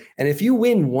anyway. And if you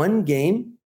win 1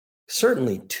 game,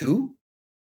 certainly 2,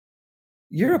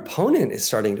 your opponent is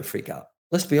starting to freak out.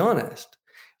 Let's be honest.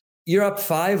 You're up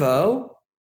 5-0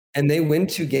 and they win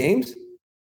 2 games,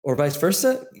 or vice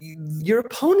versa. Your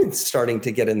opponent's starting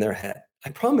to get in their head. I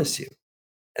promise you.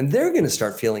 and they're going to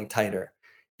start feeling tighter.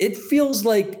 It feels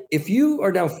like if you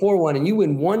are down 4-1 and you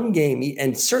win one game,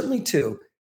 and certainly two,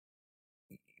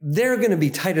 they're going to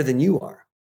be tighter than you are.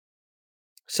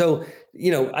 So,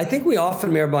 I think we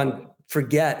often, Mehrban,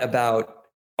 forget about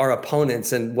our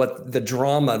opponents and what the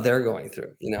drama they're going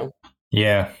through,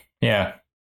 Yeah.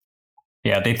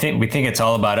 We think it's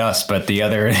all about us, but the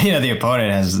other, the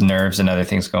opponent has nerves and other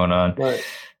things going on. Right.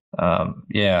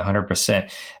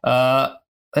 100%.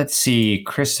 Let's see,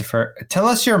 Christopher, tell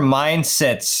us your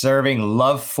mindset serving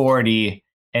Love 40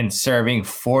 and serving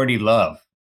 40 Love.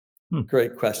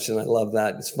 Great question. I love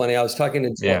that. It's funny. I was talking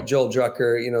to Joel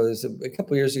Drucker, there's a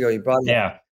couple of years ago, he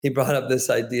brought up this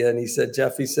idea, and he said,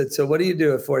 Jeff, so what do you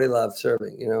do at 40 Love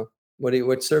serving?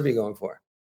 What serve are you going for?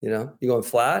 You going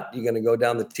flat? You going to go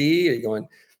down the tee? Are you going,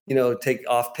 take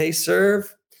off pace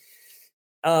serve?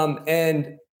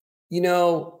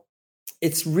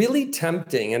 It's really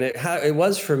tempting, and it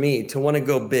was for me to want to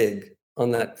go big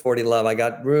on that 40 Love. I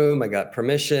got room, I got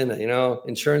permission,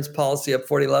 insurance policy up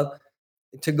 40 Love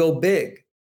to go big.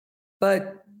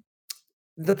 But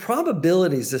the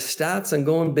probabilities, the stats on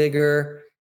going bigger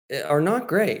are not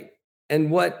great.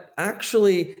 And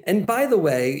and by the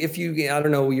way, if I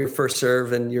don't know your first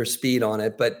serve and your speed on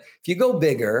it, but if you go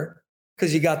bigger,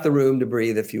 because you got the room to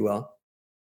breathe, if you will,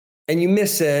 and you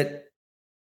miss it,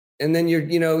 and then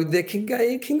it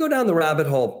can go down the rabbit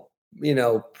hole,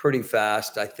 pretty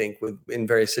fast, I think, in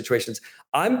various situations.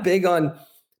 I'm big on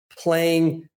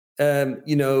playing,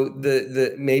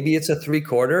 maybe it's a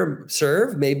 3/4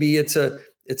 serve, maybe it's a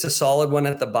solid one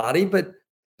at the body, but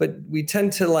we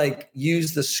tend to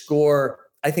use the score,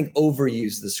 I think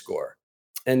overuse the score,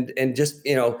 and just,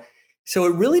 so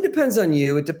it really depends on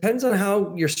you. It depends on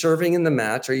how you're serving in the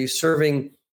match. Are you serving,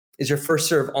 is your first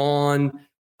serve on?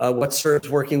 What serve's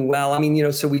working well?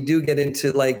 So we do get into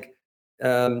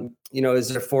is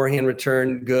their forehand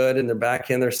return good and their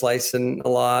backhand they're slicing a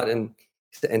lot, and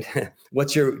do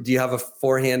you have a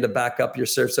forehand to back up your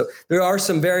serve? So there are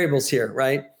some variables here,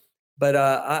 right? But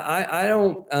I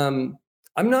don't.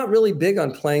 I'm not really big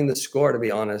on playing the score, to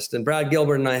be honest. And Brad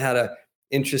Gilbert and I had a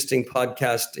interesting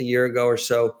podcast a year ago or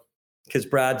so, because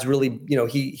Brad's really,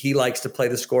 he likes to play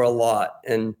the score a lot,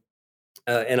 and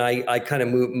I kind of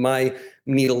move, my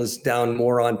needle is down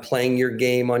more on playing your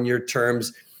game on your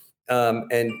terms,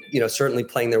 and certainly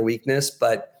playing their weakness,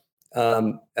 but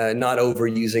not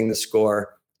overusing the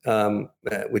score,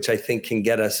 which I think can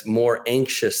get us more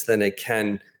anxious than it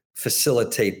can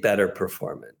facilitate better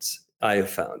performance, I have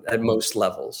found, at most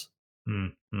levels.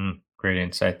 Great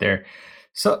insight there.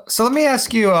 So let me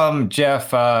ask you,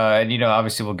 Jeff, and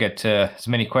obviously we'll get to as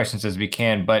many questions as we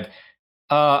can, but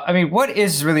what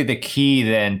is really the key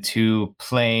then to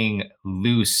playing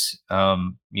loose,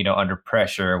 under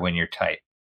pressure when you're tight?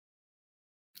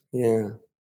 Yeah.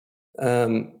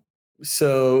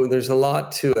 So there's a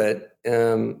lot to it.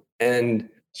 And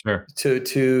sure.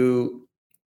 To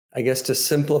I guess to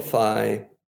simplify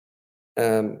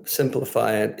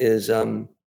it is,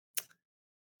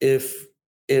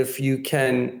 if you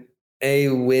can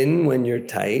win when you're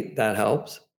tight, that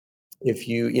helps. If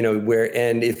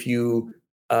if you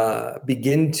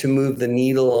begin to move the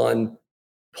needle on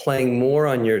playing more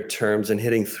on your terms and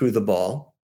hitting through the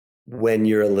ball when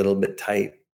you're a little bit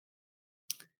tight,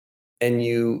 and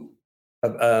you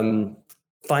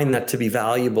find that to be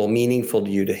valuable, meaningful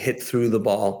to you to hit through the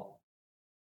ball,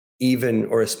 even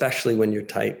or especially when you're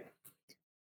tight,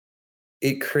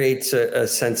 it creates a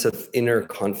sense of inner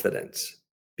confidence,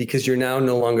 because you're now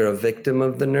no longer a victim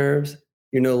of the nerves.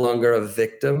 You're no longer a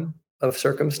victim of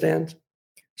circumstance.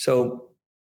 So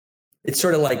it's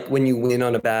sort of like when you win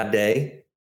on a bad day,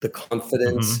 the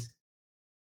confidence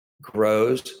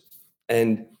grows.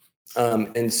 And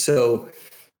so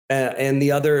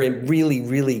the other really,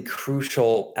 really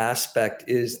crucial aspect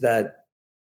is that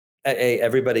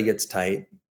everybody gets tight.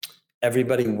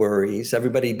 Everybody worries.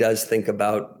 Everybody does think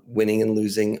about winning and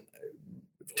losing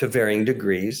to varying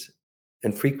degrees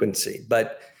and frequency.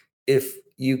 But if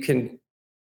you can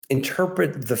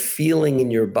interpret the feeling in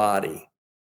your body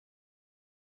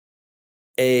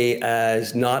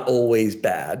as not always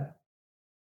bad,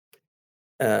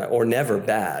 or never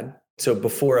bad. So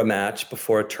before a match,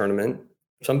 before a tournament,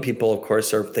 some people, of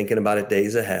course, are thinking about it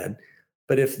days ahead.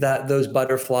 But if those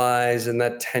butterflies and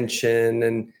that tension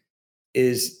and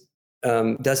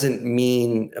doesn't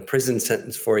mean a prison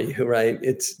sentence for you, right?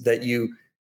 It's that you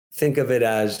think of it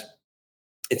as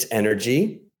it's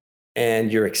energy,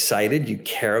 and you're excited, you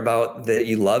care about that,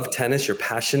 you love tennis, you're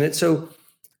passionate. So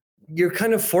you're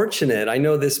kind of fortunate. I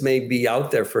know this may be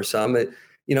out there for some.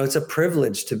 It's a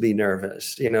privilege to be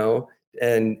nervous,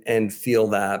 and feel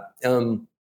that.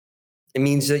 It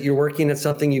means that you're working at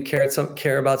something, you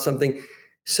care about something.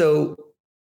 So,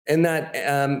 and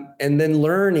then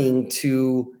learning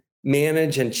to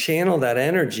manage and channel that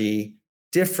energy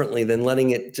differently than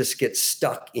letting it just get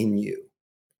stuck in you.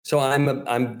 So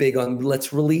I'm big on,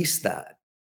 let's release that.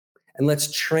 And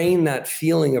let's train that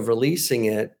feeling of releasing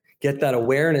it, get that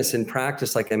awareness in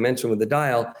practice, like I mentioned with the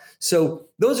dial. So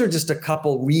those are just a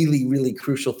couple really, really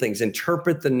crucial things.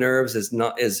 Interpret the nerves as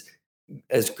not as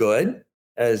good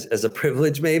as a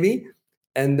privilege, maybe.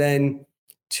 And then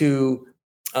to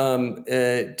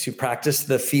practice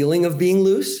the feeling of being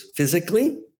loose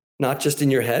physically, not just in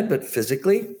your head, but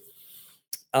physically.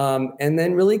 And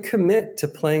then really commit to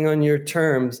playing on your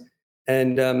terms.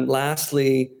 And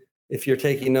lastly, if you're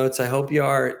taking notes, I hope you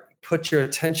are, put your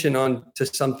attention on to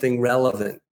something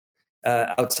relevant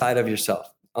outside of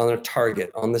yourself, on a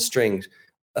target, on the strings.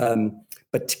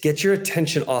 But to get your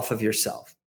attention off of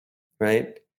yourself,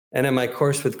 right? And in my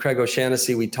course with Craig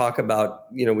O'Shaughnessy, we talk about,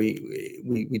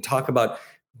 we talk about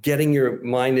getting your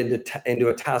mind into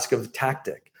a task of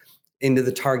tactic, into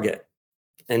the target.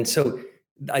 And so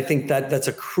I think that's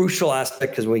a crucial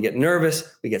aspect, because when we get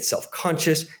nervous, we get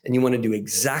self-conscious, and you want to do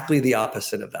exactly the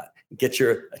opposite of that. Get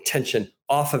your attention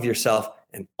off of yourself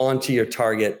and onto your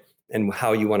target and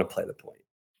how you want to play the point.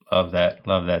 Love that.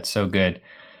 Love that. So good.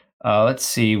 Let's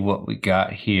see what we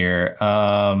got here.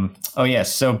 Oh,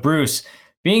 yes. So Bruce,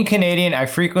 being Canadian, I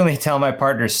frequently tell my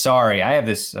partner sorry. I have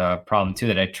this problem too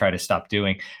that I try to stop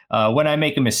doing when I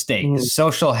make a mistake.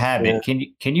 Social habit. Yeah.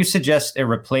 Can you suggest a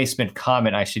replacement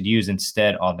comment I should use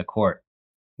instead on the court?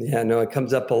 Yeah, no, it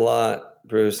comes up a lot,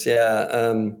 Bruce. Yeah,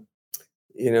 and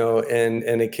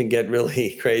it can get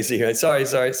really crazy. Right? Sorry.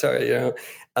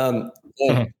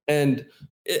 And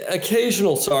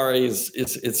occasional sorry is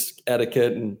it's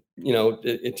etiquette, and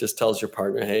it just tells your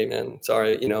partner, hey man,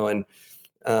 sorry, and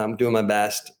I'm doing my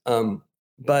best.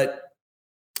 But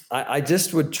I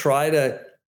just would try to,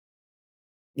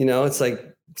 it's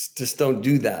like, just don't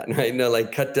do that, right?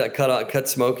 Like cut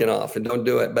smoking off and don't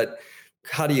do it. But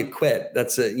how do you quit?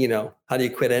 That's how do you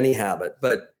quit any habit?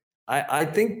 But I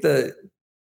think doing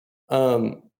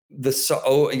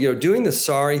the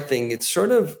sorry thing, it's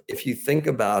sort of, if you think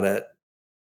about it,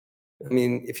 I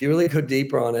mean, if you really go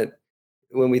deeper on it,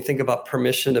 when we think about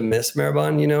permission to miss,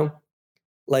 Mehrban,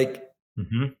 like,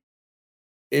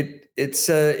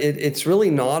 it's really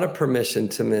not a permission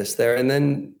to miss there. And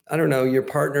then, I don't know, your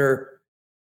partner,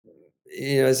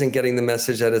 isn't getting the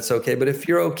message that it's okay. But if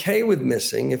you're okay with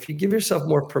missing, if you give yourself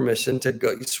more permission to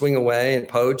go swing away and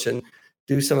poach and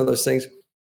do some of those things,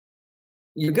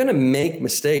 you're going to make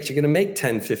mistakes. You're going to make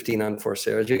 10, 15 unforced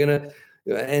errors. You're going to,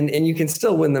 and you can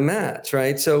still win the match,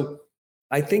 right? So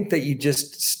I think that you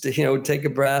just, take a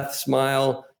breath,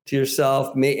 smile to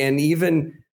yourself, and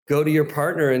even go to your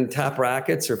partner and tap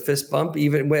rackets or fist bump,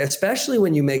 especially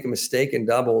when you make a mistake in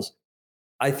doubles.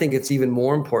 I think it's even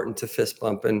more important to fist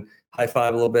bump and high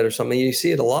five a little bit or something. You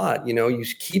see it a lot, you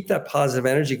keep that positive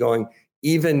energy going,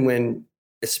 even when,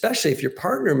 especially if your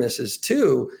partner misses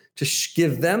too, to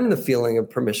give them the feeling of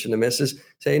permission to miss.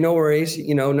 Say, no worries,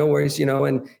 no worries,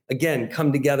 and again,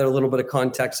 come together, a little bit of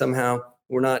contact somehow.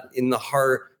 We're not in the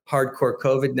hardcore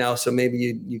COVID now, so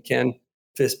maybe you can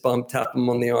fist bump, tap them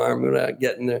on the arm. We're not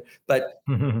getting there, but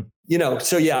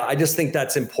so yeah, I just think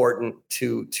that's important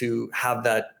to have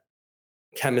that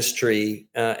chemistry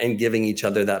and giving each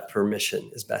other that permission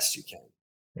as best you can.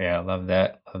 Yeah, I love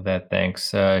that.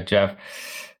 Thanks, Jeff.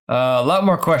 A lot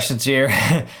more questions here.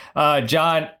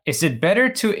 John, is it better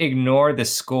to ignore the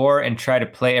score and try to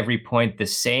play every point the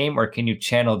same, or can you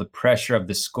channel the pressure of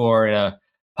the score in a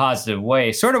positive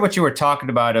way? Sort of what you were talking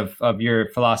about of your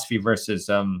philosophy versus,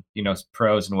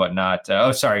 pros and whatnot.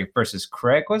 Versus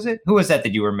Craig, was it? Who was that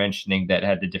you were mentioning that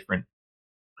had the different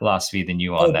philosophy than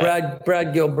you on that?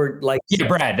 Brad Gilbert,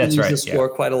 Brad, that's right. The score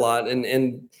quite a lot.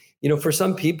 And for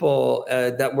some people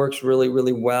that works really,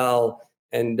 really well.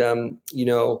 And, and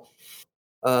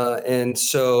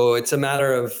so it's a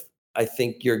matter of, I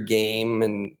think, your game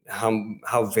and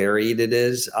how varied it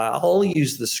is. I'll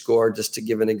use the score just to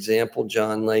give an example,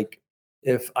 John. Like,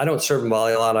 if I don't serve and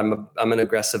volley a lot, I'm an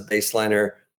aggressive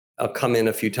baseliner. I'll come in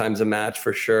a few times a match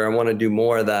for sure. I want to do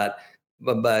more of that.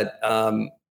 But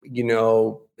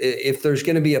if there's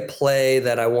going to be a play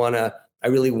that I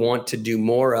really want to do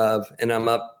more of, and I'm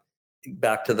up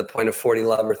back to the point of 40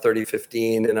 love or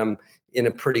 30-15, and I'm in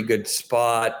a pretty good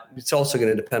spot, it's also going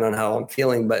to depend on how I'm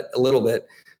feeling, but a little bit.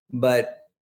 But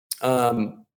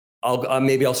I'll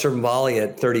serve and volley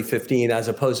at 30-15 as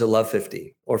opposed to love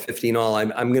 50 or 15 all.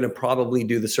 I'm going to probably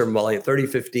do the serve and volley at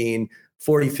 30-15,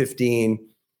 40-15,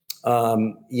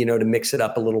 to mix it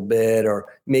up a little bit, or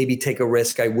maybe take a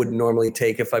risk I wouldn't normally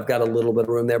take if I've got a little bit of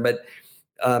room there. But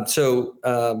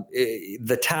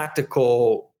the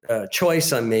tactical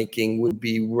choice I'm making would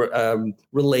be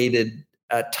related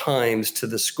at times to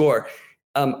the score.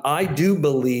 I do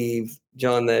believe,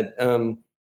 John, that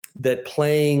that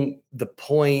playing the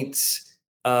points,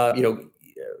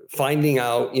 finding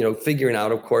out, figuring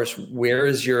out, of course, where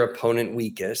is your opponent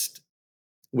weakest,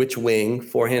 which wing,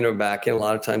 forehand or backhand. A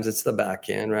lot of times it's the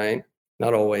backhand, right?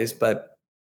 Not always, but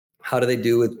how do they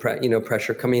do with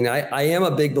pressure coming? I am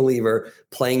a big believer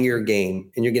playing your game,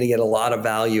 and you're going to get a lot of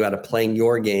value out of playing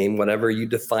your game, whatever you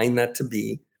define that to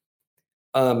be.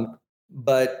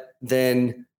 But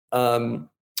then, and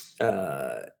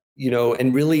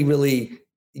really, really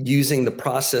using the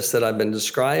process that I've been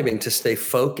describing to stay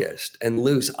focused and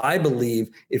loose. I believe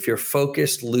if you're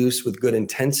focused, loose, with good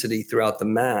intensity throughout the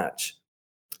match,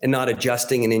 and not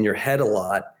adjusting and in your head a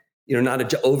lot,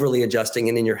 not overly adjusting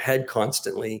and in your head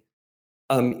constantly,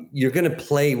 you're going to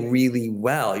play really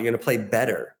well. You're going to play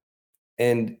better.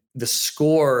 And the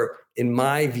score, in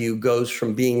my view, goes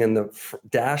from being in the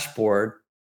dashboard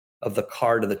of the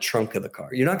car to the trunk of the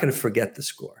car. You're not going to forget the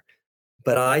score.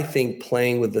 But I think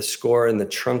playing with the score in the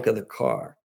trunk of the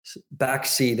car,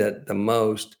 backseat at the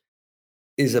most,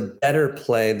 is a better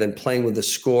play than playing with the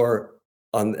score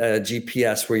on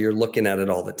GPS where you're looking at it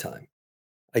all the time.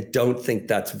 I don't think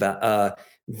that's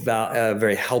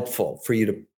very helpful for you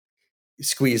to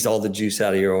squeeze all the juice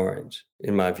out of your orange,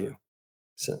 in my view.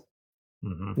 So,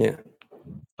 yeah.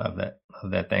 Love that.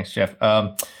 Thanks, Jeff.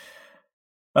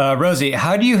 Rosie,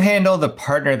 how do you handle the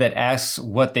partner that asks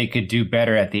what they could do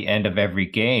better at the end of every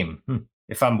game?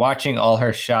 If I'm watching all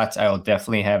her shots, I will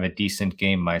definitely have a decent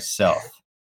game myself.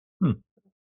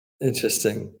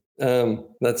 Interesting.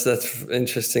 That's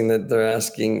interesting that they're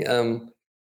asking.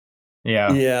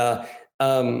 Yeah.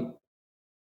 I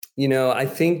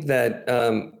think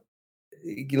that,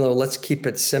 let's keep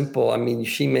it simple. I mean,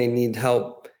 she may need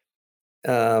help,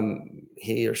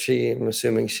 he or she, I'm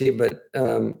assuming she, but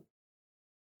I'll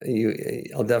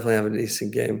definitely have a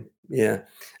decent game. Yeah.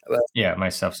 Yeah,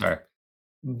 myself, sorry.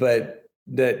 But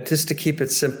that, just to keep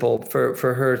it simple for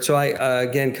her. So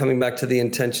again, coming back to the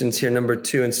intentions here, number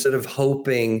 2, instead of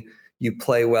hoping you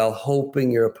play well, hoping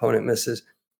your opponent misses,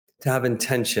 to have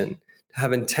intention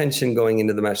going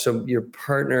into the match. So your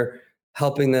partner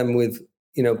helping them with,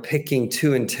 picking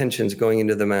 2 intentions going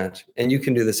into the match. And you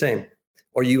can do the same.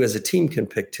 Or you as a team can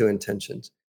pick 2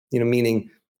 intentions, meaning,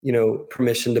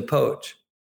 permission to poach,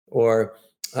 or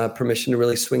permission to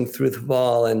really swing through the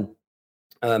ball, and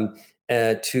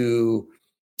to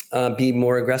be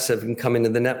more aggressive and come into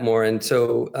the net more. And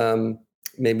so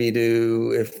maybe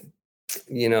if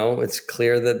it's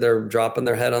clear that they're dropping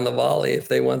their head on the volley, if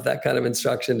they want that kind of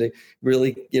instruction to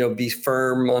really, be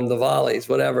firm on the volleys,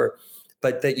 whatever.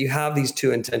 But that you have these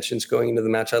 2 intentions going into the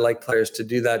match. I like players to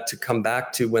do that, to come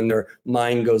back to when their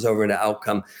mind goes over to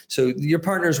outcome. So your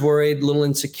partner's worried, a little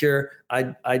insecure.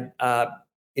 I'd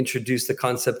introduce the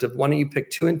concept of, why don't you pick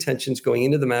 2 intentions going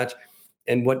into the match,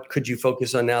 and what could you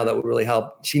focus on now that would really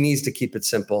help? She needs to keep it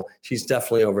simple. She's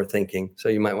definitely overthinking, so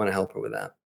you might want to help her with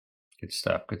that. Good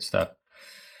stuff.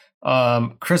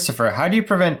 Christopher, how do you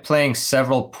prevent playing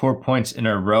several poor points in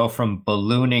a row from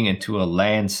ballooning into a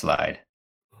landslide?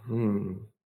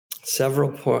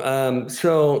 Several points.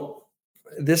 So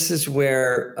this is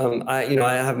where I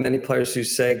have many players who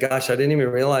say, gosh, I didn't even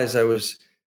realize I was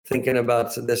thinking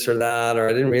about this or that, or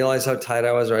I didn't realize how tight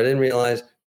I was, or I didn't realize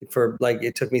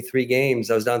it took me 3 games.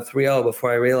 I was down 3-0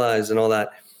 before I realized, and all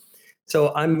that.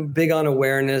 So I'm big on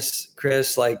awareness,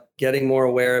 Chris, like getting more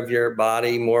aware of your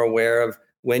body, more aware of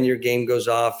when your game goes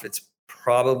off. It's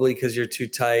probably because you're too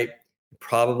tight,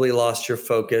 probably lost your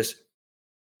focus,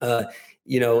 and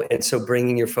so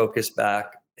bringing your focus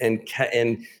back. And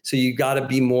so you got to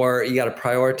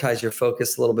prioritize your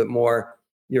focus a little bit more.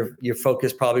 Your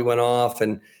focus probably went off,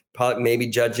 and probably maybe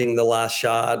judging the last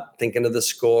shot, thinking of the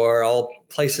score, all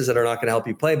places that are not going to help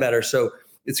you play better. So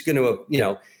it's going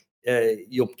to,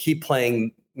 you'll keep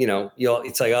playing,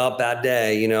 it's like, oh, bad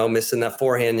day, missing that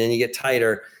forehand, and you get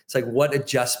tighter. It's like, what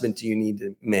adjustment do you need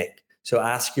to make? So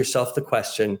ask yourself the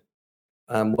question,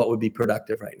 what would be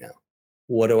productive right now?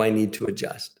 What do I need to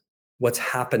adjust? What's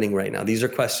happening right now? These are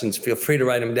questions. Feel free to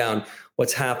write them down.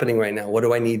 What's happening right now? What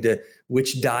do I need to,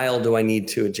 which dial do I need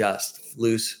to adjust?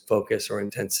 Loose, focus, or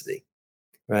intensity,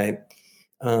 right?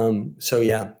 You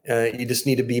just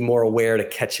need to be more aware to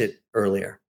catch it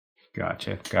earlier.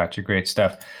 Gotcha. Great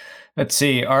stuff. Let's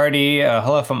see. Artie,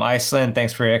 hello from Iceland.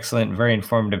 Thanks for your excellent, very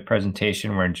informative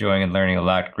presentation. We're enjoying and learning a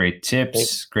lot. Great tips.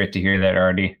 Thanks. Great to hear that,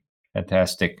 Artie.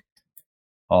 Fantastic.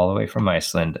 all the way from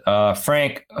Iceland.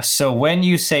 Frank, so when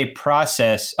you say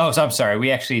process, so I'm sorry,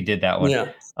 we actually did that one.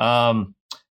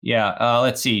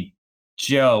 Let's see.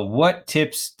 Joe, what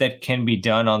tips that can be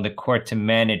done on the court to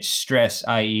manage stress,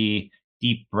 i.e.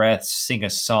 deep breaths, sing a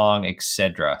song,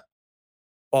 etc.?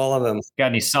 All of them. Got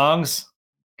any songs?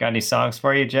 Got any songs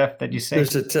for you, Jeff, that you sing?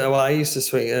 I used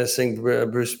to sing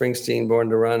Bruce Springsteen, Born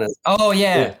to Run.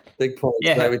 Big points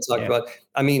that we talked about.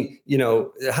 I mean,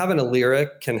 having a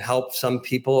lyric can help some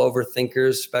people, overthinkers,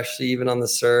 especially even on the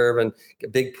serve, and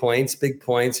big points.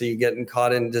 Are you getting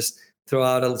caught in just throw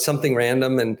out something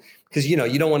random? And because, you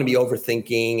don't want to be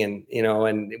overthinking and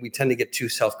we tend to get too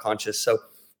self-conscious. So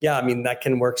yeah, I mean, that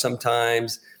can work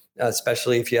sometimes,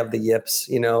 especially if you have the yips,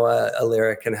 a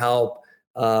lyric can help.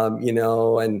 So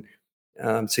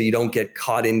you don't get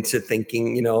caught into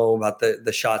thinking, about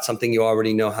the shot, something you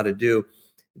already know how to do.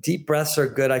 Deep breaths are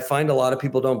good. I find a lot of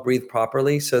people don't breathe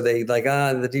properly. So they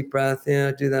the deep breath.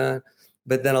 Yeah, do that.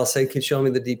 But then I'll say, can you show me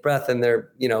the deep breath? And they're,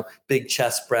 big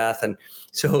chest breath. And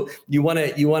so you want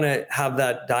to have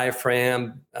that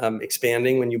diaphragm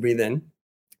expanding when you breathe in.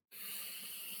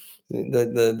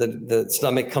 The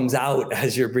stomach comes out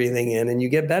as you're breathing in, and you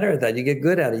get better at that. You get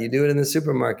good at it. You do it in the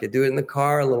supermarket, do it in the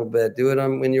car a little bit, do it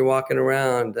when you're walking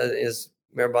around. As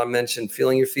Mehrban mentioned,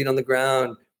 feeling your feet on the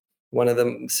ground, one of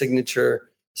the signature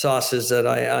sauces that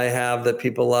I have that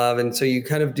people love. And so you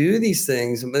kind of do these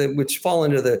things, which fall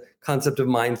under the concept of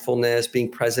mindfulness,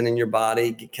 being present in your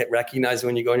body, recognize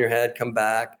when you go in your head, come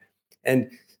back.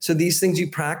 And so these things you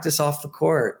practice off the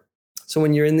court. So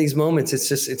when you're in these moments,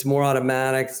 it's more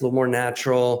automatic, it's a little more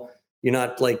natural. You're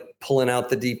not like pulling out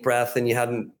the deep breath and you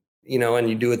hadn't, and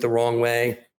you do it the wrong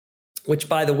way, which,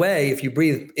 by the way, if you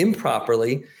breathe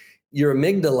improperly, your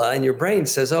amygdala and your brain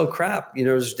says, oh crap,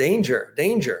 there's danger.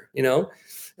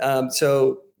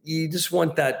 So you just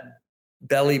want that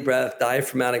belly breath,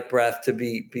 diaphragmatic breath to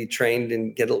be trained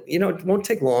and it won't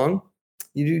take long.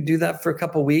 You do that for a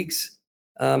couple of weeks.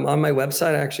 On my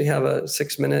website, I actually have a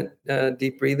 6-minute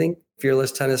deep breathing,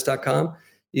 fearlesstennis.com.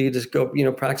 You just go,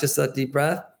 practice that deep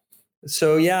breath.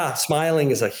 So yeah, smiling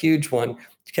is a huge one.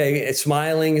 Okay.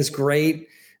 Smiling is great.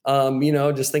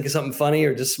 Just think of something funny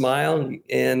or just smile.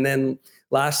 And then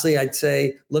lastly, I'd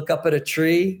say, look up at a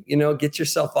tree, get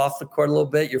yourself off the court a little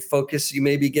bit. Your focus, you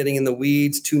may be getting in the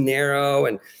weeds, too narrow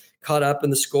and caught up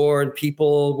in the score and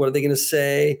people, what are they going to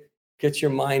say? Get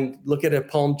your mind, look at a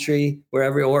palm tree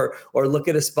wherever, or look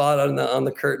at a spot on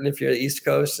the curtain if you're at the East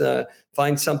Coast.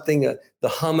 Find something, the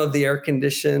hum of the air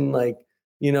condition,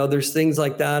 there's things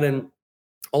like that. And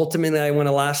ultimately, I want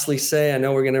to lastly say, I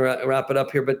know we're going to wrap it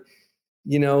up here, but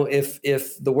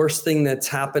if the worst thing that's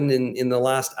happened in the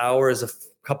last hour is a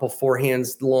couple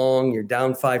forehands long, you're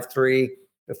down 5-3.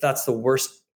 If that's the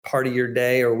worst part of your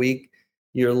day or week,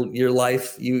 your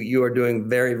life, you are doing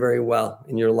very, very well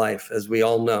in your life, as we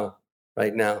all know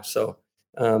right now. So,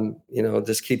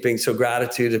 just so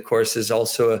gratitude, of course, is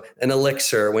also an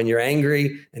elixir. When you're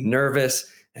angry and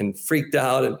nervous and freaked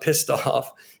out and pissed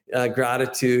off,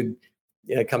 gratitude,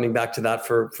 coming back to that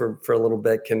for a little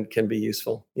bit can be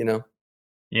useful,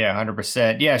 Yeah,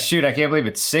 100%. Yeah, shoot, I can't believe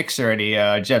it's 6 already,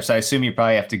 Jeff. So I assume you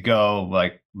probably have to go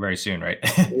very soon, right?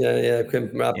 Yeah. I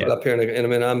can wrap it up here in a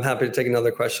minute. I'm happy to take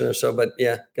another question or so, but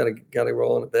yeah, gotta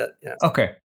roll in a bit. Yeah.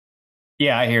 Okay.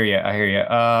 Yeah, I hear you.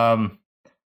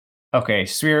 Okay,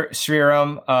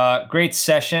 Sriram, great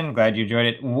session. Glad you enjoyed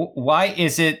it. Why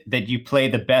is it that you play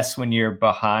the best when you're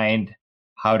behind?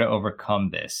 How to overcome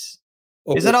this?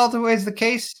 Is it always the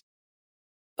case?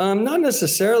 Not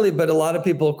necessarily, but a lot of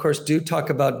people, of course, do talk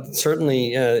about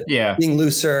certainly being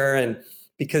looser, and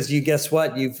because guess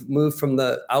what? You've moved from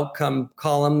the outcome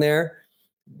column there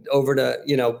over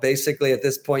to, basically at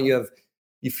this point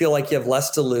you feel like you have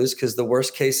less to lose because the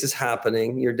worst case is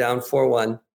happening. You're down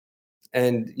 4-1.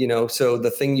 And, so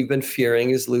the thing you've been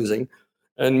fearing is losing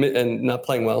and not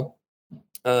playing well.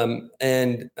 And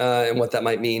what that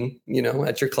might mean,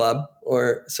 at your club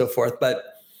or so forth. But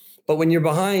when you're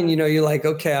behind, you're like,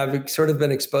 okay, I've sort of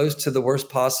been exposed to the worst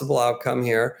possible outcome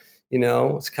here.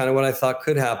 It's kind of what I thought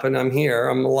could happen. I'm here,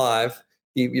 I'm alive.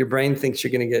 Your brain thinks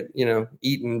you're going to get,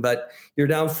 eaten, but you're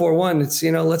down 4-1. It's,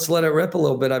 let's let it rip a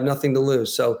little bit. I have nothing to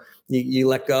lose. So you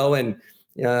let go and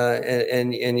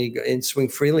you swing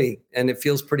freely, and it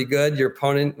feels pretty good. Your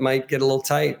opponent might get a little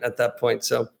tight at that point.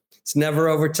 So it's never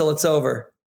over till it's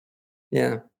over.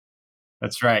 Yeah.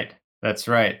 That's right.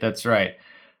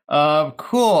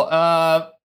 Cool.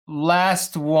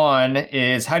 Last one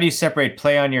is, how do you separate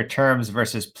play on your terms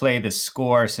versus play the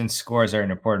score, since scores are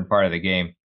an important part of the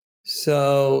game?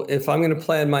 So if I'm going to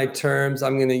play on my terms,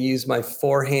 I'm going to use my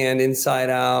forehand inside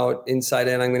out, inside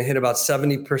in. I'm going to hit about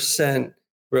 70%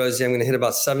 Rosie, I'm going to hit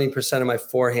about 70% of my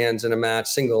forehands in a match,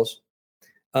 singles.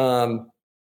 And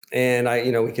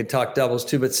we could talk doubles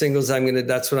too, but singles,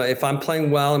 if I'm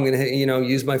playing well, I'm going to hit,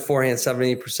 use my forehand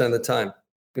 70% of the time. I'm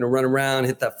going to run around,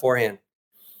 hit that forehand.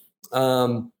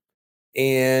 I'm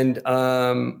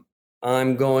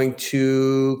going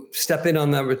to step in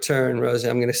on that return, Rosie.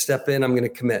 I'm going to step in. I'm going to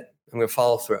commit. I'm going to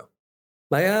follow through.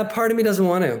 Part of me doesn't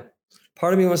want to.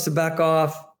 Part of me wants to back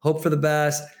off, hope for the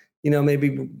best,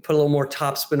 maybe put a little more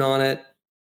topspin on it.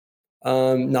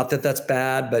 Not that that's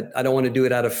bad, but I don't want to do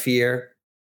it out of fear.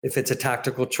 If it's a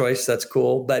tactical choice, that's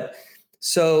cool. But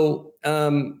so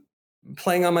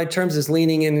playing on my terms is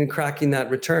leaning in and cracking that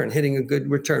return, hitting a good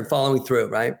return, following through,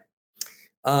 right?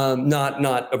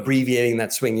 Not abbreviating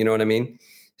that swing, you know what I mean?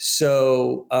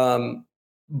 So, so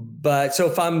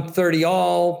if I'm 30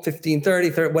 all, 15,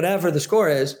 30, whatever the score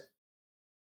is,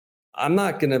 I'm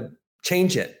not going to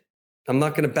change it. I'm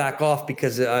not going to back off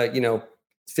because,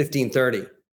 it's 15-30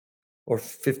 or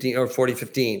 15 or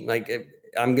 40-15.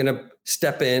 I'm going to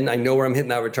step in. I know where I'm hitting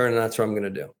that return, and that's what I'm going to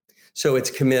do. So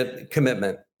it's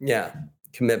commitment. Yeah,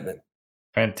 commitment.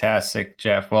 Fantastic,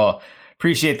 Jeff. Well,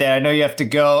 appreciate that. I know you have to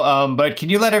go, but can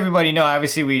you let everybody know?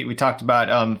 Obviously, we talked about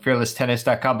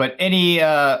fearlesstennis.com, but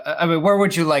where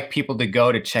would you like people to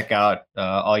go to check out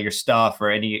all your stuff, or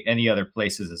any other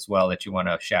places as well that you want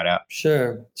to shout out?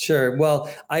 Sure. Well,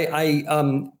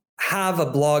 I have a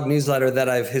blog newsletter that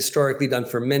I've historically done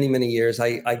for many, many years.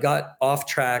 I got off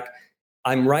track.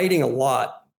 I'm writing a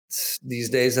lot these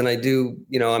days, and I do,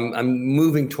 I'm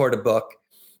moving toward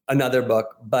another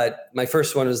book, but my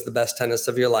first one is The Best Tennis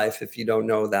of Your Life, if you don't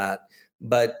know that.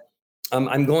 But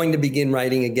I'm going to begin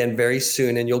writing again very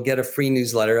soon, and you'll get a free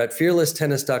newsletter at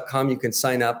fearlesstennis.com. You can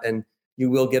sign up and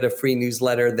you will get a free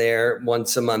newsletter there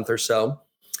once a month or so.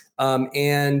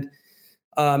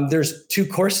 There's 2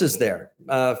 courses there.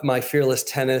 My Fearless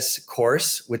Tennis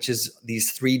course, which is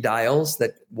these 3 dials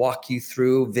that walk you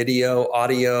through video,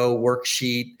 audio,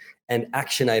 worksheet, and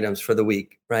action items for the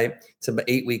week, right? It's an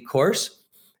 8-week course.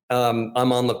 I'm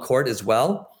on the court as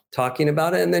well, talking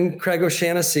about it. And then Craig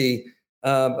O'Shaughnessy,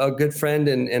 a good friend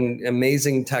and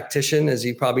amazing tactician, as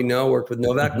you probably know, worked with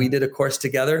Novak. Mm-hmm. We did a course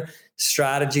together,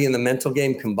 strategy and the mental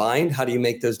game combined. How do you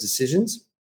make those decisions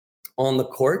on the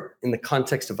court in the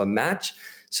context of a match?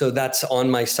 So that's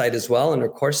on my site as well under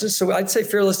courses. So I'd say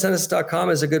fearlesstennis.com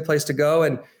is a good place to go.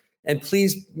 And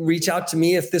please reach out to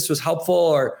me if this was helpful,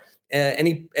 or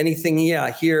anything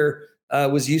here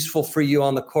was useful for you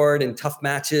on the court in tough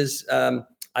matches. I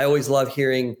always love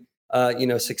hearing,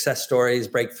 success stories,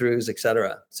 breakthroughs,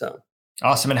 etc. So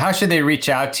awesome. And how should they reach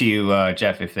out to you,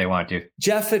 Jeff, if they want to?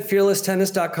 Jeff at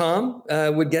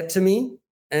fearlesstennis.com would get to me,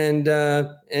 and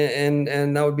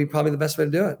that would be probably the best way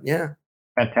to do it. Yeah.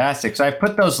 Fantastic. So I've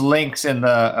put those links in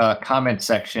the comment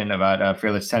section about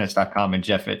fearlesstennis.com and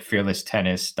Jeff at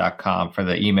fearlesstennis.com for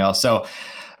the email. So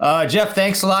Jeff,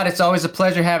 thanks a lot. It's always a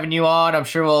pleasure having you on. I'm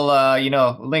sure we'll,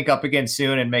 link up again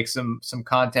soon and make some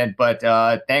content, but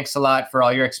thanks a lot for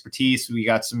all your expertise. We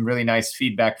got some really nice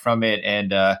feedback from it,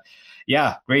 and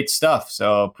great stuff.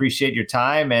 So appreciate your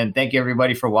time, and thank you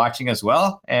everybody for watching as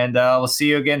well. And we'll see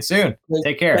you again soon.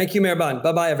 Take care. Thank you, Mehrban.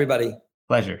 Bye-bye, everybody.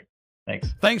 Pleasure.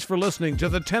 Thanks. Thanks for listening to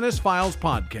the Tennis Files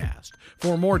podcast.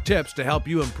 For more tips to help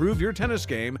you improve your tennis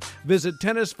game, visit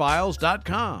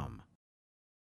tennisfiles.com.